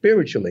up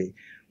spiritually,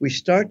 we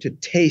start to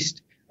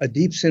taste a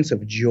deep sense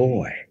of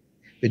joy,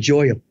 the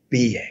joy of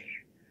being,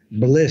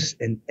 bliss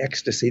and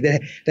ecstasy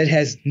that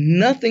has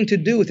nothing to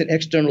do with an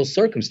external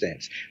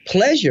circumstance.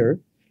 Pleasure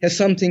has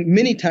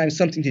many times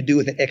something to do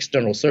with an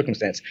external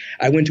circumstance.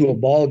 I went to a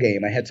ball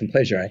game. I had some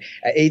pleasure. I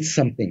ate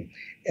something,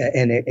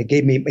 and it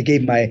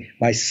gave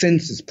my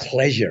senses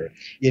pleasure.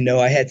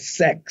 I had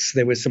sex.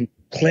 There was some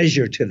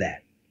pleasure to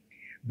that.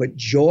 But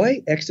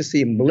joy,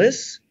 ecstasy, and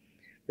bliss,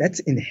 that's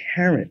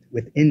inherent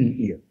within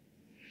you.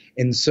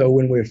 And so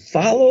when we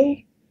follow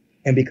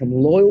and become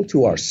loyal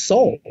to our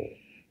soul,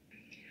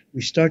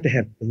 we start to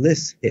have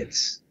bliss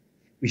hits.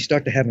 We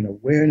start to have an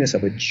awareness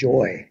of a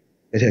joy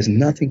that has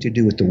nothing to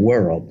do with the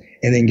world.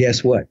 And then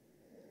guess what?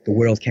 The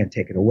world can't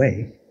take it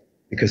away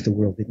because the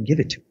world didn't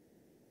give it to you.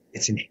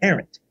 It's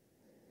inherent.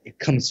 It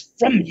comes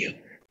from you.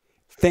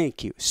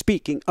 Thank you.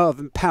 Speaking of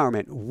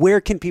empowerment,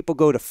 where can people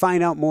go to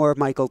find out more,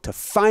 Michael, to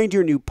find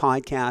your new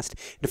podcast,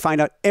 to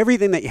find out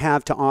everything that you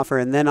have to offer?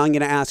 And then I'm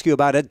going to ask you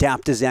about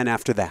Adapt Zen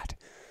after that.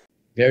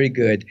 Very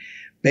good.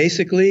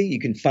 Basically, you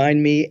can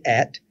find me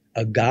at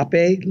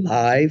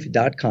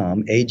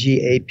agapelive.com,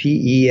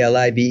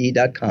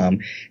 agapelive.com.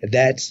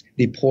 That's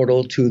the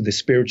portal to the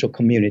spiritual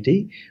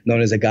community known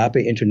as Agape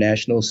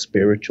International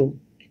Spiritual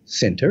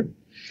Center.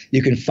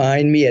 You can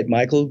find me at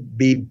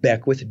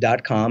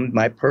michaelbbeckwith.com,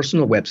 my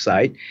personal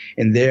website,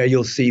 and there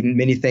you'll see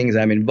many things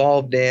I'm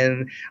involved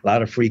in, a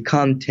lot of free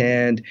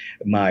content.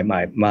 My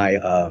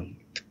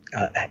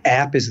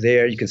app is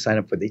there. You can sign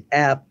up for the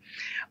app.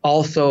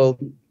 Also,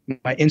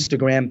 my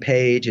Instagram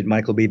page at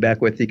Michael B.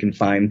 Beckwith. You can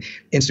find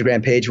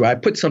Instagram page where I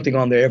put something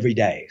on there every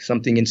day,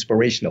 something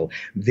inspirational,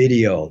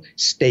 video,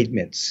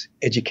 statements,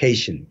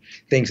 education,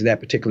 things of that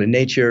particular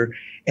nature.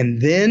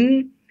 And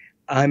then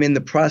I'm in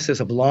the process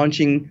of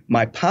launching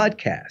my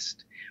podcast,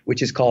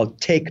 which is called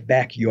Take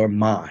Back Your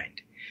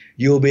Mind.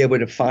 You'll be able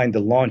to find the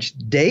launch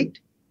date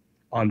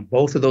on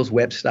both of those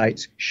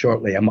websites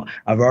shortly.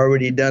 I've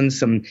already done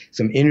some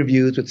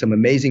interviews with some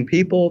amazing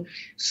people,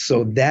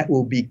 so that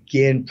will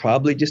begin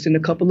probably just in a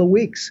couple of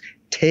weeks.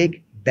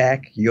 Take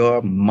back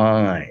your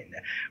mind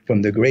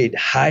from the great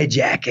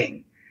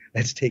hijacking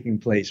that's taking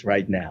place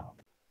right now.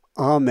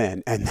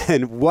 Amen. And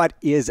then what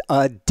is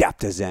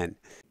Adapt Zen?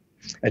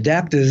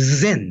 Adapt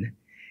Zen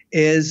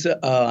is,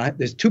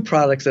 there's two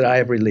products that I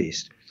have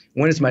released.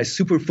 One is my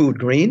superfood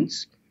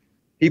greens.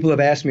 People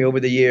have asked me over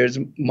the years,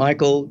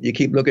 Michael, you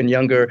keep looking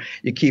younger.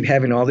 You keep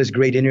having all this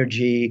great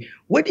energy.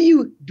 What do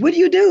you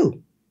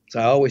do? So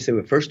I always say,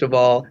 well, first of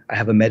all, I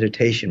have a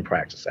meditation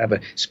practice. I have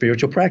a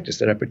spiritual practice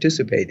that I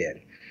participate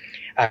in.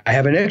 I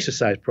have an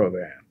exercise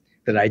program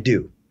that I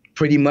do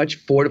pretty much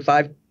 4 to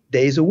 5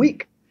 days a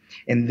week.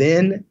 And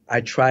then I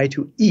try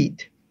to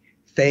eat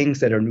things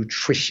that are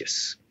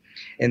nutritious.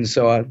 And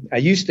so I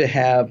used to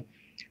have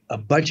a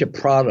bunch of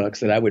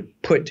products that I would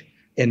put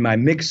in my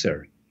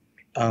mixer.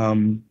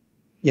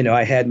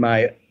 I had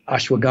my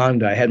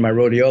ashwagandha, I had my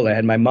rhodiola, I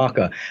had my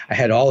maca, I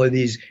had all of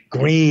these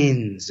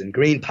greens and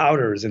green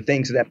powders and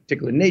things of that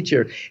particular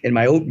nature in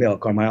my oat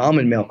milk or my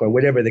almond milk or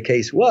whatever the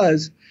case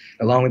was,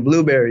 along with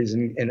blueberries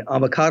and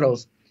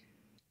avocados.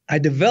 I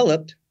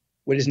developed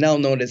what is now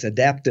known as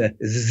Adapt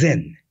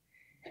Zen.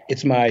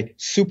 It's my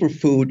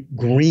superfood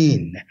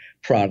green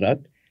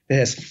product that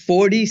has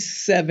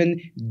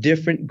 47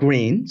 different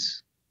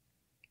greens,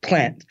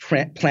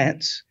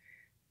 plants,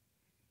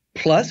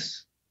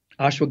 plus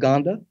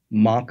ashwagandha,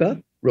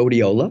 maca,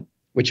 rhodiola,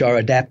 which are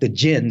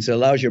adaptogens. It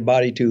allows your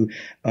body to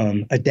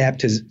adapt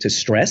to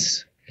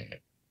stress.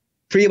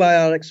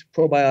 Prebiotics,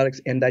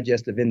 probiotics, and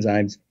digestive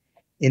enzymes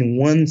in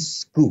one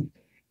scoop.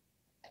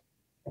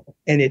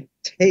 And it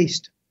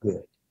tastes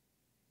good.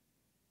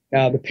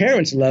 Now, the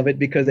parents love it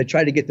because they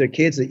try to get their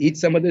kids to eat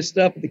some of this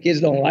stuff, but the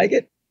kids don't like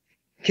it.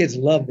 Kids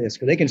love this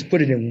because they can just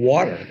put it in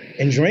water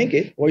and drink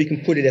it, or you can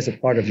put it as a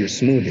part of your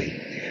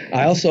smoothie.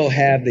 I also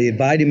have the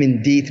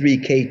vitamin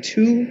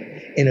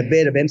D3K2 in a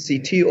bed of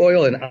MCT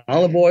oil and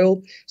olive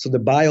oil. So the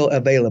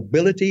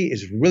bioavailability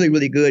is really,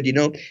 really good. You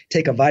don't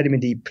take a vitamin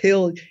D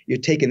pill. You're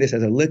taking this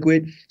as a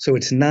liquid. So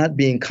it's not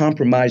being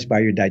compromised by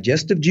your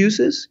digestive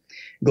juices.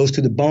 It goes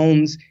to the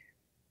bones,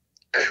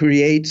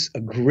 creates a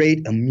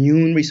great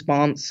immune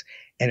response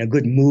and a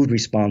good mood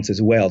response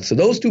as well. So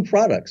those two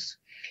products,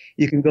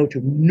 you can go to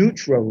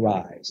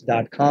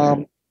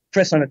NutraRise.com,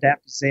 press on the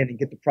tap and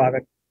get the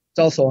product. It's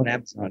also on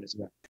Amazon as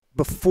well.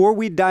 Before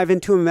we dive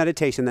into a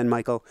meditation then,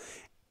 Michael,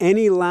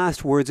 any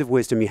last words of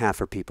wisdom you have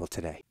for people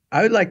today?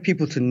 I would like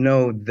people to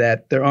know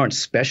that there aren't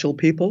special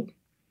people.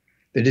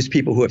 They're just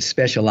people who have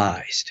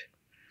specialized.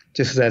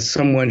 Just as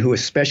someone who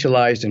is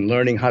specialized in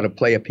learning how to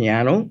play a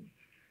piano,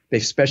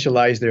 they've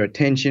specialized their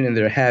attention and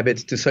their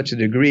habits to such a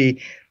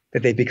degree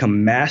that they've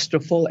become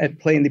masterful at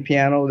playing the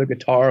piano, the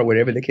guitar, or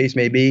whatever the case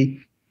may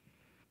be.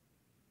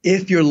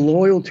 If you're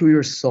loyal to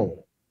your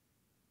soul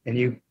and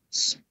you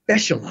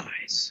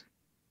specialize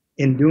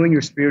in doing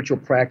your spiritual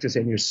practice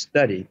and your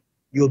study,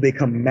 you'll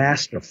become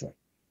masterful.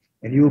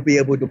 And you'll be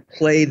able to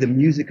play the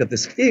music of the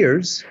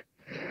spheres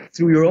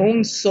through your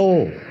own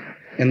soul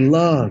and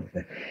love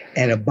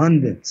and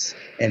abundance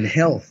and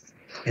health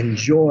and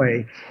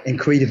joy and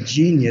creative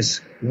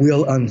genius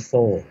will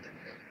unfold.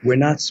 We're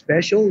not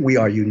special. We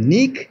are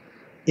unique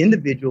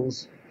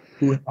individuals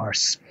who are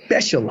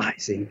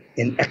specializing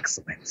in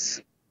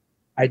excellence.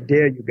 I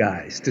dare you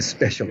guys to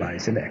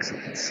specialize in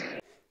excellence.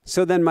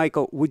 So then,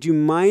 Michael, would you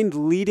mind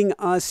leading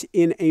us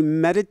in a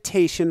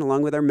meditation,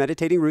 along with our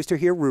meditating rooster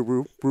here,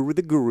 Ruru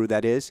the guru,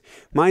 that is.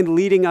 Mind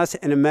leading us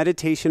in a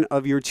meditation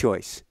of your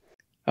choice?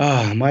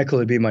 Michael,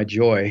 it'd be my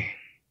joy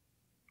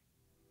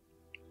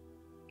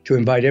to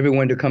invite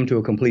everyone to come to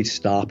a complete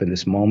stop in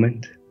this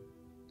moment.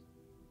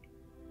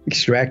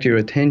 Extract your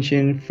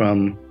attention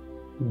from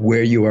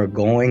where you are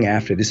going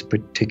after this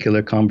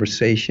particular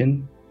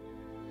conversation.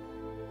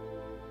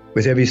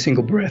 With every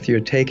single breath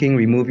you're taking,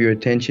 remove your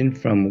attention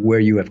from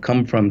where you have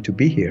come from to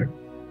be here.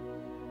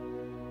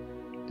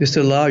 Just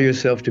allow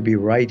yourself to be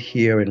right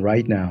here and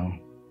right now,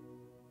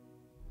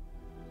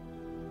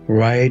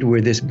 right where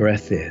this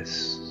breath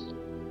is.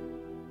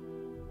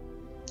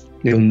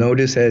 You'll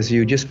notice as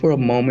you just for a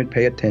moment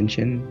pay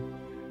attention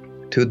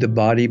to the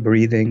body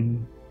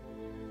breathing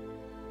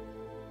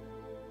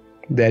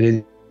that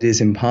it is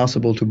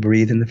impossible to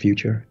breathe in the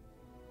future.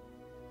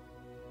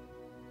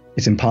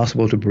 It's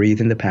impossible to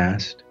breathe in the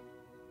past.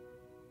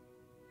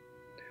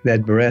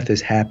 That breath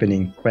is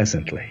happening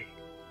presently.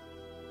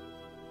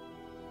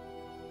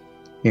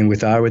 And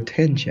with our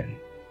attention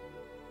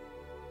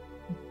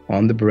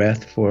on the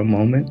breath for a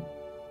moment,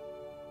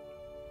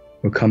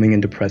 we're coming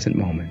into present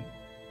moment.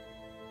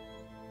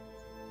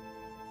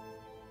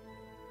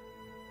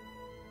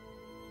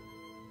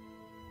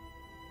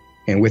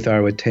 And with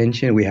our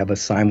attention, we have a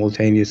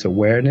simultaneous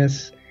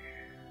awareness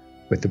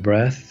with the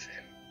breath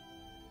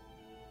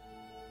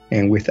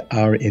and with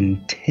our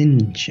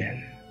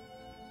intention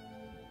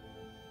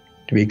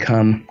to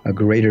become a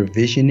greater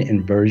vision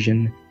and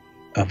version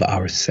of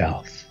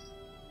ourself,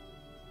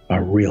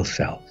 our real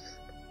self.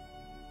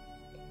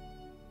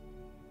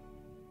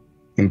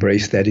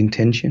 Embrace that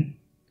intention.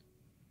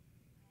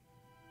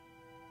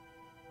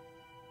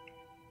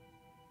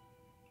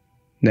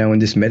 Now in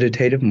this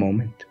meditative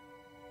moment,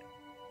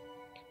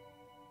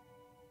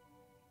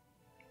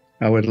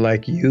 I would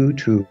like you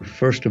to,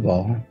 first of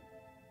all,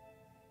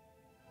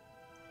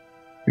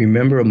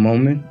 remember a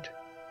moment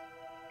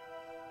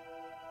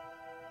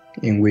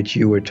in which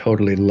you were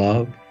totally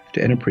loved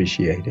and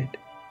appreciated.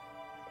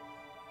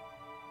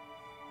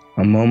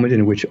 A moment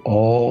in which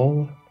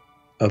all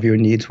of your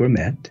needs were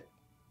met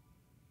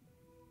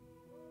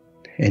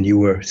and you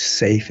were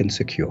safe and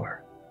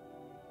secure.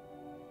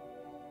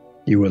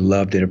 You were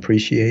loved and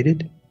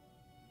appreciated.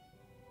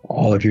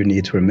 All of your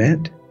needs were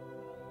met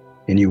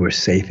and you were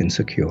safe and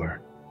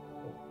secure.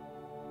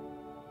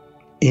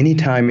 Any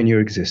time in your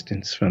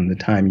existence, from the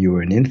time you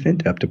were an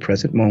infant up to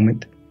present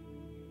moment,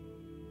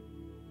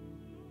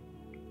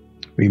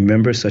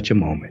 remember such a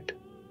moment.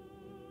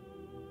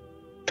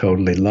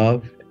 Totally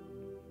loved,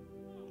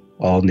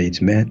 all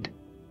needs met,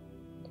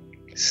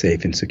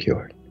 safe and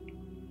secure.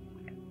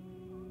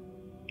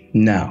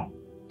 Now,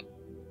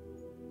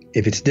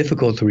 if it's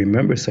difficult to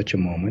remember such a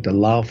moment,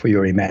 allow for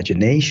your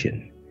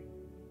imagination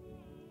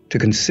to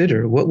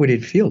consider what would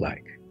it feel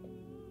like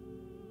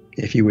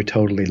if you were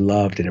totally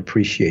loved and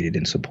appreciated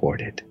and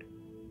supported,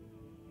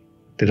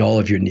 that all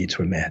of your needs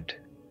were met,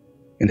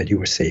 and that you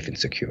were safe and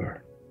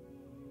secure.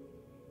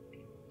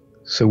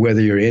 So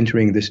whether you're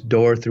entering this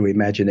door through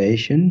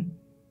imagination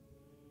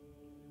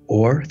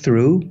or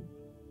through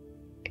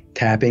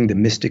tapping the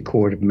mystic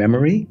chord of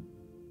memory,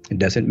 it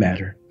doesn't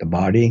matter. The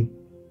body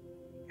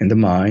and the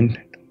mind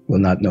will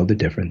not know the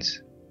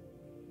difference.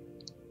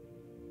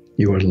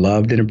 You are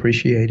loved and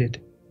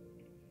appreciated.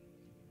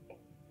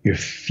 You're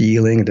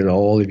feeling that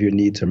all of your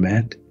needs are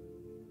met.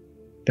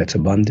 That's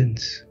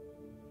abundance.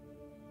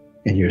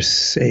 And you're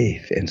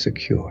safe and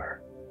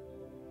secure.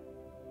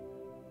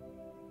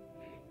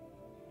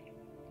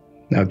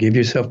 Now give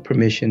yourself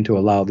permission to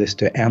allow this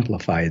to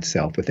amplify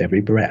itself with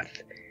every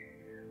breath.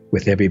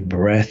 With every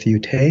breath you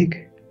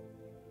take,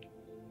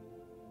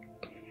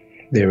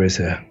 there is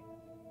a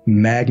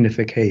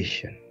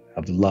magnification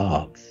of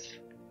love,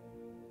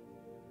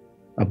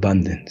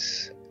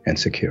 abundance, and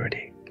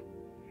security.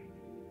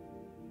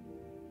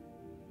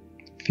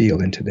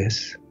 Feel into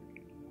this.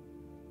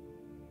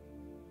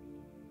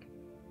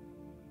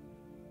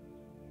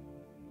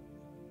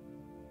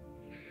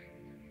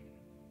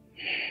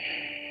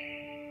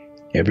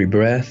 Every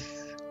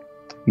breath,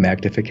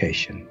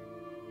 magnification,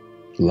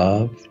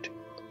 loved,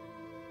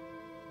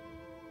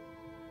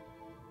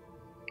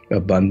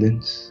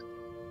 abundance,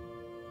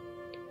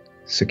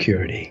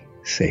 security,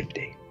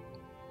 safety.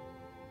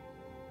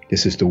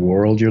 This is the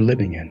world you're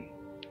living in.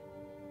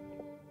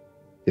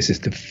 This is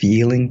the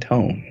feeling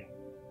tone.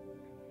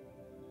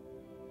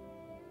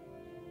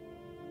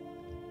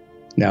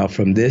 Now,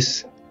 from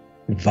this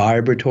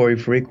vibratory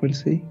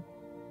frequency,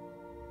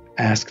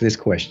 ask this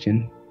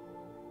question: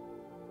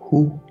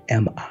 who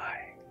am I?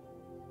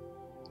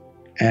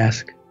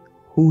 Ask,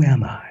 who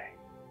am I?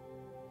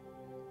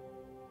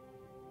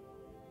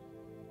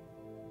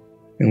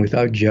 And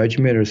without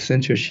judgment or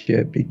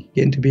censorship,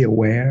 begin to be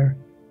aware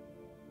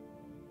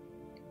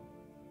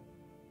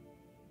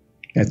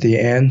that the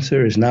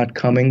answer is not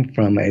coming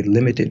from a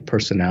limited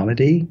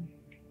personality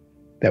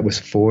that was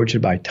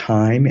forged by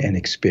time and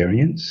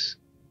experience.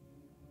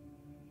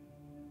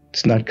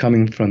 It's not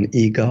coming from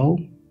ego.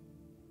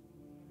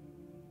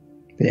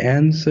 The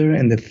answer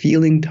and the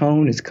feeling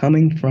tone is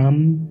coming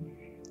from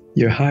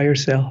your higher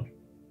self.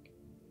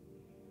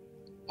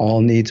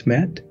 All needs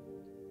met.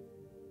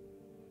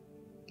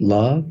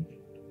 Love,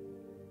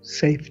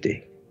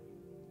 safety.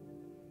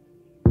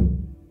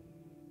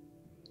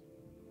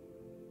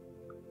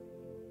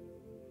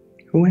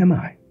 Who am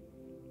I?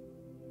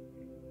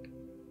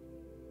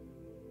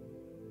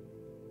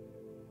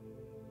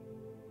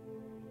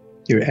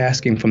 You're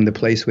asking from the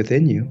place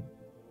within you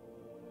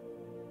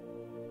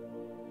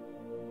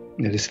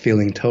that is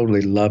feeling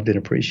totally loved and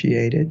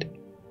appreciated,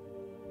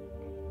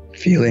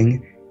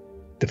 feeling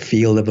the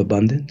field of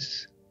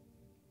abundance,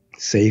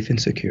 safe and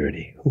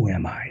security. Who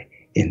am I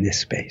in this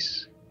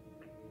space?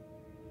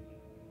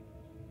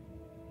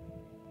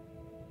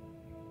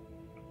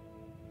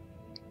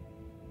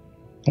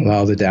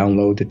 Allow the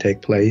download to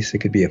take place. It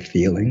could be a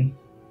feeling,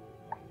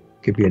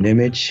 it could be an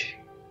image,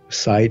 a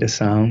sight, a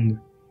sound,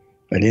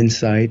 an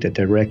insight, a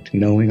direct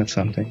knowing of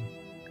something.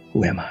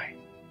 Who am I?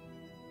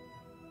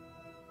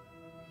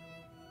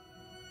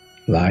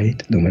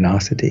 Light,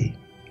 luminosity,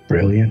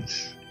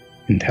 brilliance,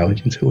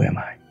 intelligence. Who am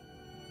I?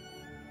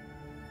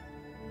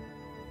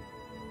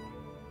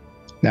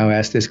 Now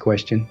ask this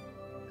question: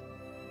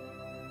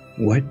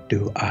 what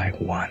do I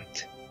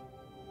want?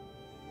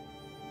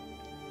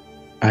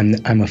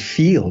 I'm a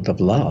field of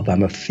love.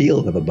 I'm a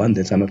field of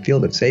abundance. I'm a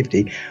field of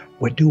safety.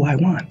 What do I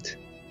want?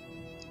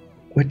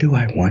 What do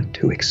I want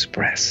to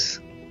express?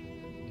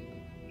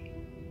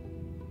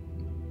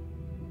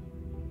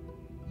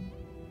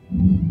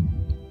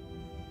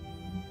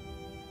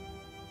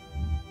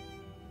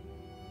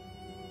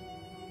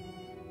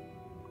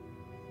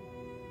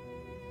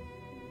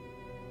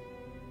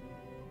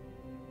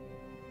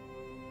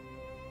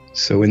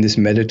 So in this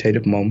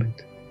meditative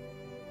moment,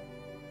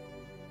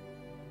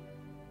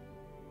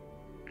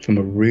 from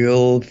a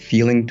real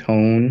feeling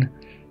tone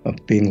of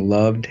being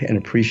loved and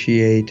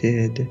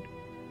appreciated,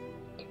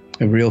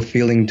 a real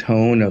feeling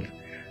tone of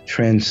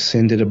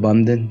transcendent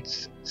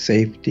abundance,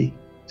 safety,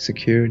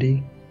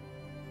 security,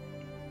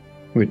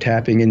 we're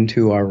tapping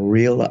into our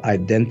real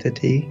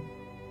identity,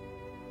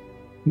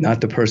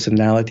 not the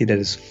personality that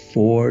is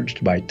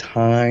forged by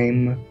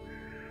time,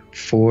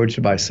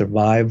 forged by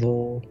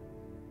survival,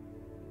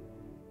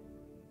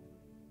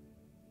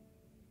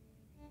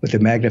 with the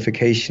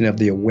magnification of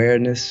the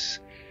awareness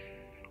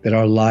that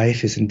our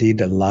life is indeed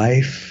the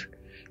life,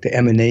 the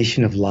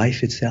emanation of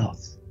life itself.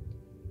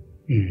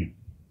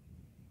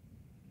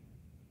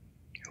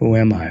 Who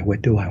am I?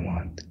 What do I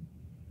want?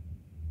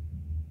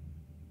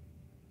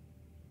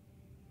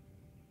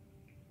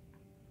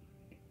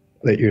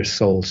 Let your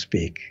soul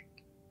speak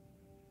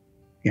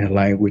in a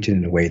language and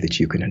in a way that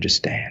you can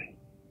understand.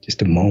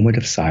 Just a moment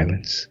of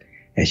silence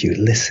as you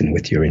listen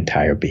with your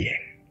entire being.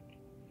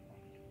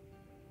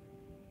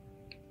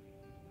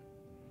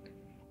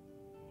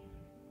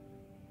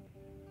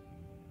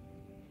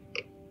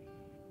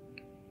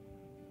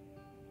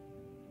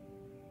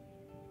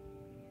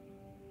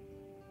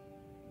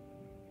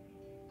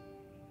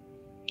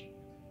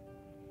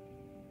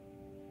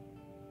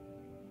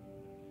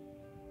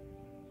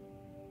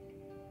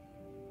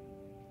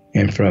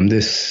 And from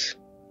this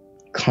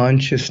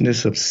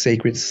consciousness of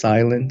sacred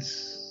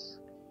silence,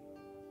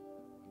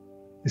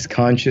 this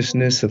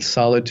consciousness of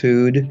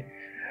solitude,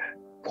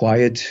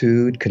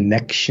 quietude,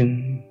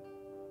 connection,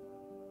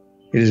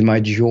 it is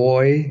my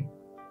joy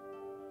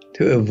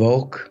to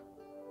evoke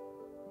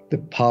the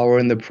power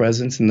and the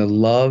presence and the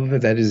love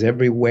that is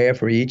everywhere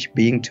for each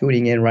being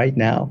tuning in right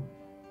now.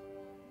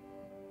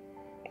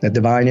 That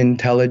divine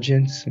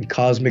intelligence and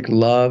cosmic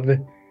love,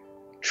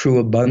 true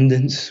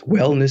abundance,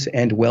 wellness,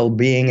 and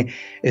well-being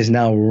is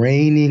now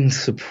reigning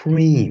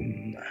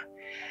supreme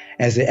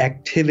as the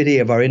activity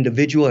of our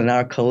individual and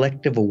our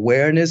collective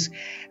awareness,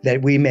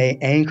 that we may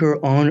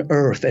anchor on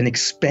earth an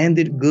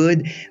expanded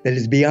good that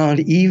is beyond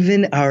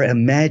even our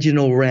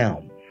imaginal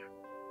realm.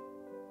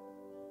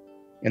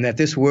 And that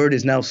this word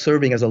is now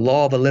serving as a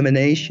law of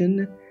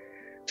elimination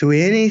to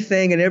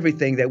anything and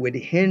everything that would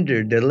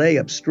hinder, delay,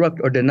 obstruct,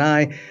 or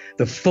deny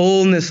the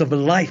fullness of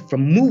life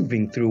from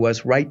moving through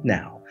us right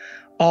now.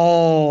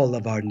 All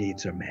of our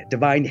needs are met.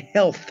 Divine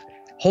health,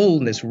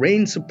 wholeness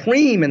reigns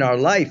supreme in our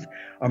life.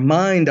 Our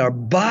mind, our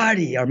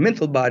body, our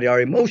mental body, our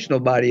emotional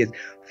body is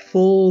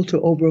full to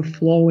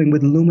overflowing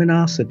with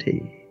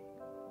luminosity.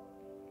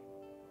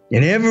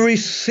 And every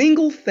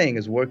single thing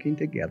is working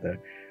together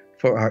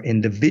for our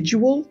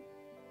individual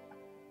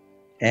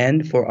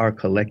and for our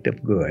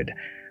collective good.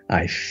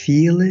 I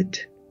feel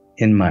it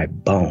in my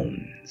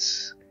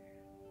bones,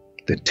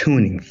 the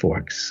tuning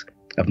forks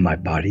of my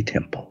body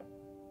temple.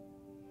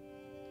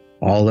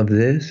 All of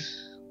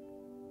this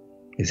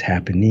is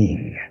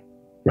happening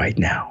right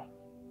now.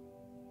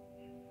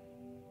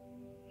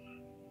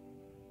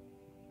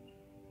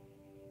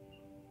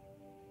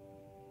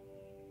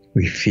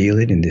 We feel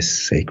it in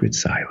this sacred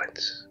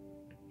silence,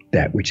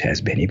 that which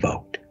has been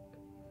evoked.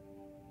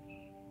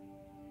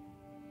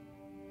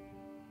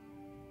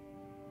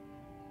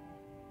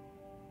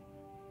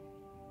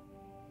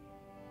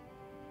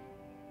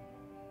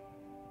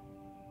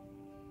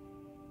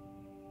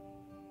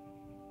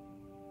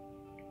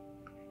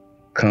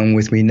 Come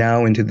with me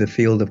now into the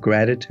field of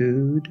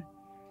gratitude,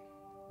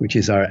 which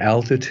is our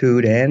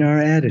altitude and our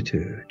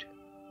attitude,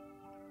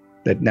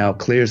 that now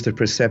clears the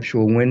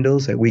perceptual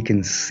windows that we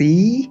can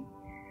see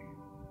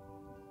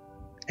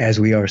as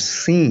we are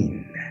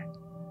seen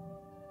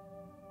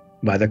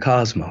by the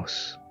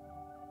cosmos,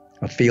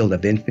 a field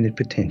of infinite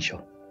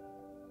potential.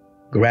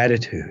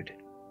 Gratitude,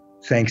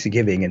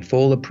 thanksgiving, and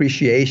full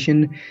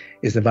appreciation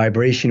is the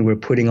vibration we're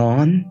putting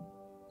on.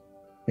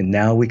 And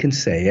now we can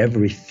say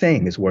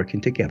everything is working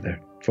together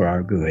for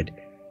our good,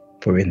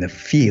 for in the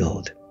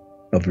field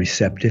of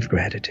receptive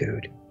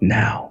gratitude,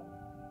 now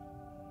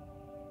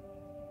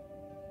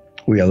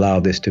we allow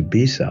this to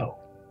be so.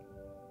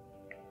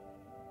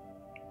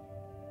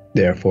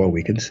 Therefore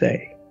we can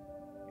say,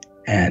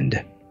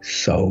 and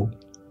so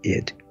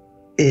it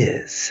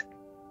is.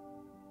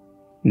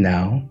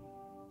 Now,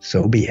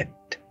 so be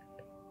it.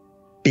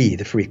 Be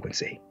the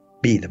frequency,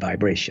 be the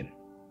vibration,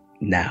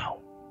 now.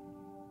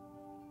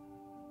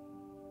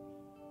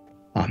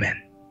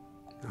 Amen.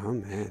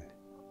 Amen.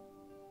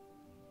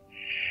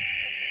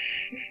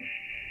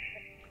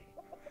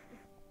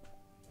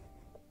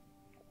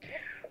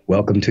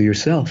 Welcome to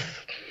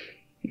yourself.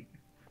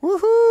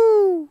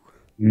 Woohoo!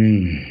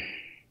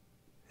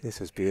 This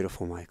was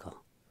beautiful, Michael.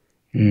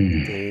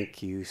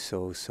 Thank you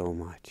so, so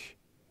much.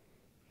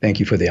 Thank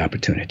you for the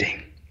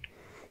opportunity.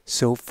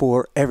 So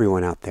for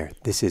everyone out there,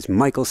 this is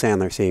Michael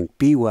Sandler saying,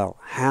 be well,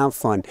 have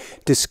fun,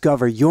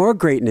 discover your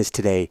greatness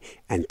today,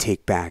 and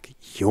take back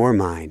your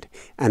mind.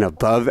 And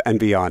above and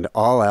beyond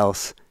all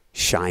else,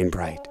 shine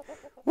bright.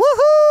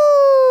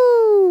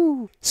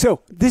 Woohoo!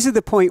 So this is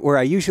the point where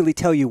I usually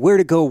tell you where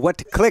to go, what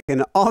to click,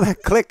 and all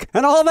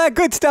that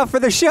good stuff for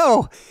the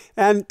show.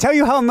 And tell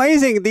you how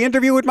amazing the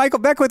interview with Michael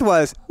Beckwith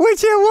was,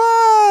 which it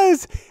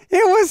was!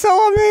 It was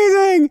so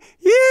amazing!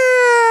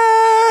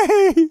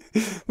 Yay!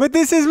 But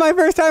this is my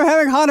first time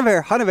having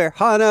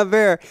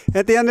Hanaver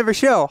at the end of a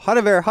show.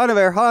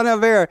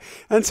 Hanaver.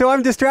 And so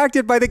I'm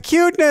distracted by the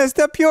cuteness,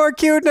 the pure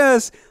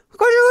cuteness.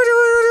 Boop,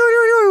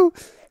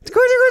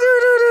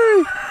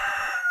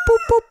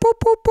 boop, boop,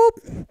 boop,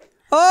 boop.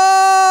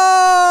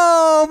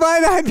 Oh,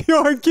 by that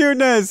pure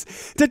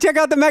cuteness. To check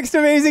out the next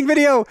amazing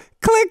video,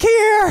 click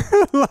here.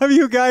 Love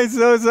you guys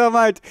so, so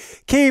much.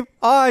 Keep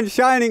on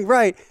shining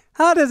bright.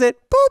 How does it,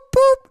 boop,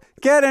 boop,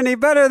 get any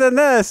better than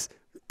this?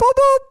 Boop,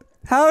 boop.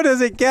 How does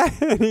it get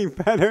any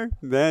better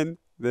than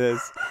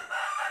this?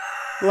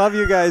 Love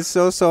you guys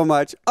so, so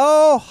much.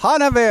 Oh,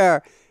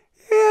 Hanaver.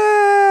 Yay.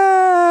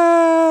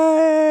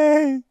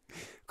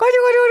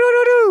 Boop,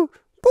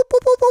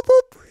 boop, boop, boop,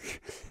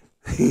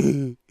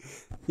 boop.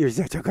 You're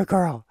such a good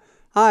girl.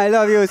 I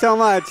love you so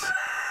much.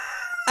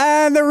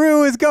 And the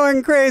Roo is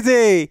going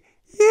crazy.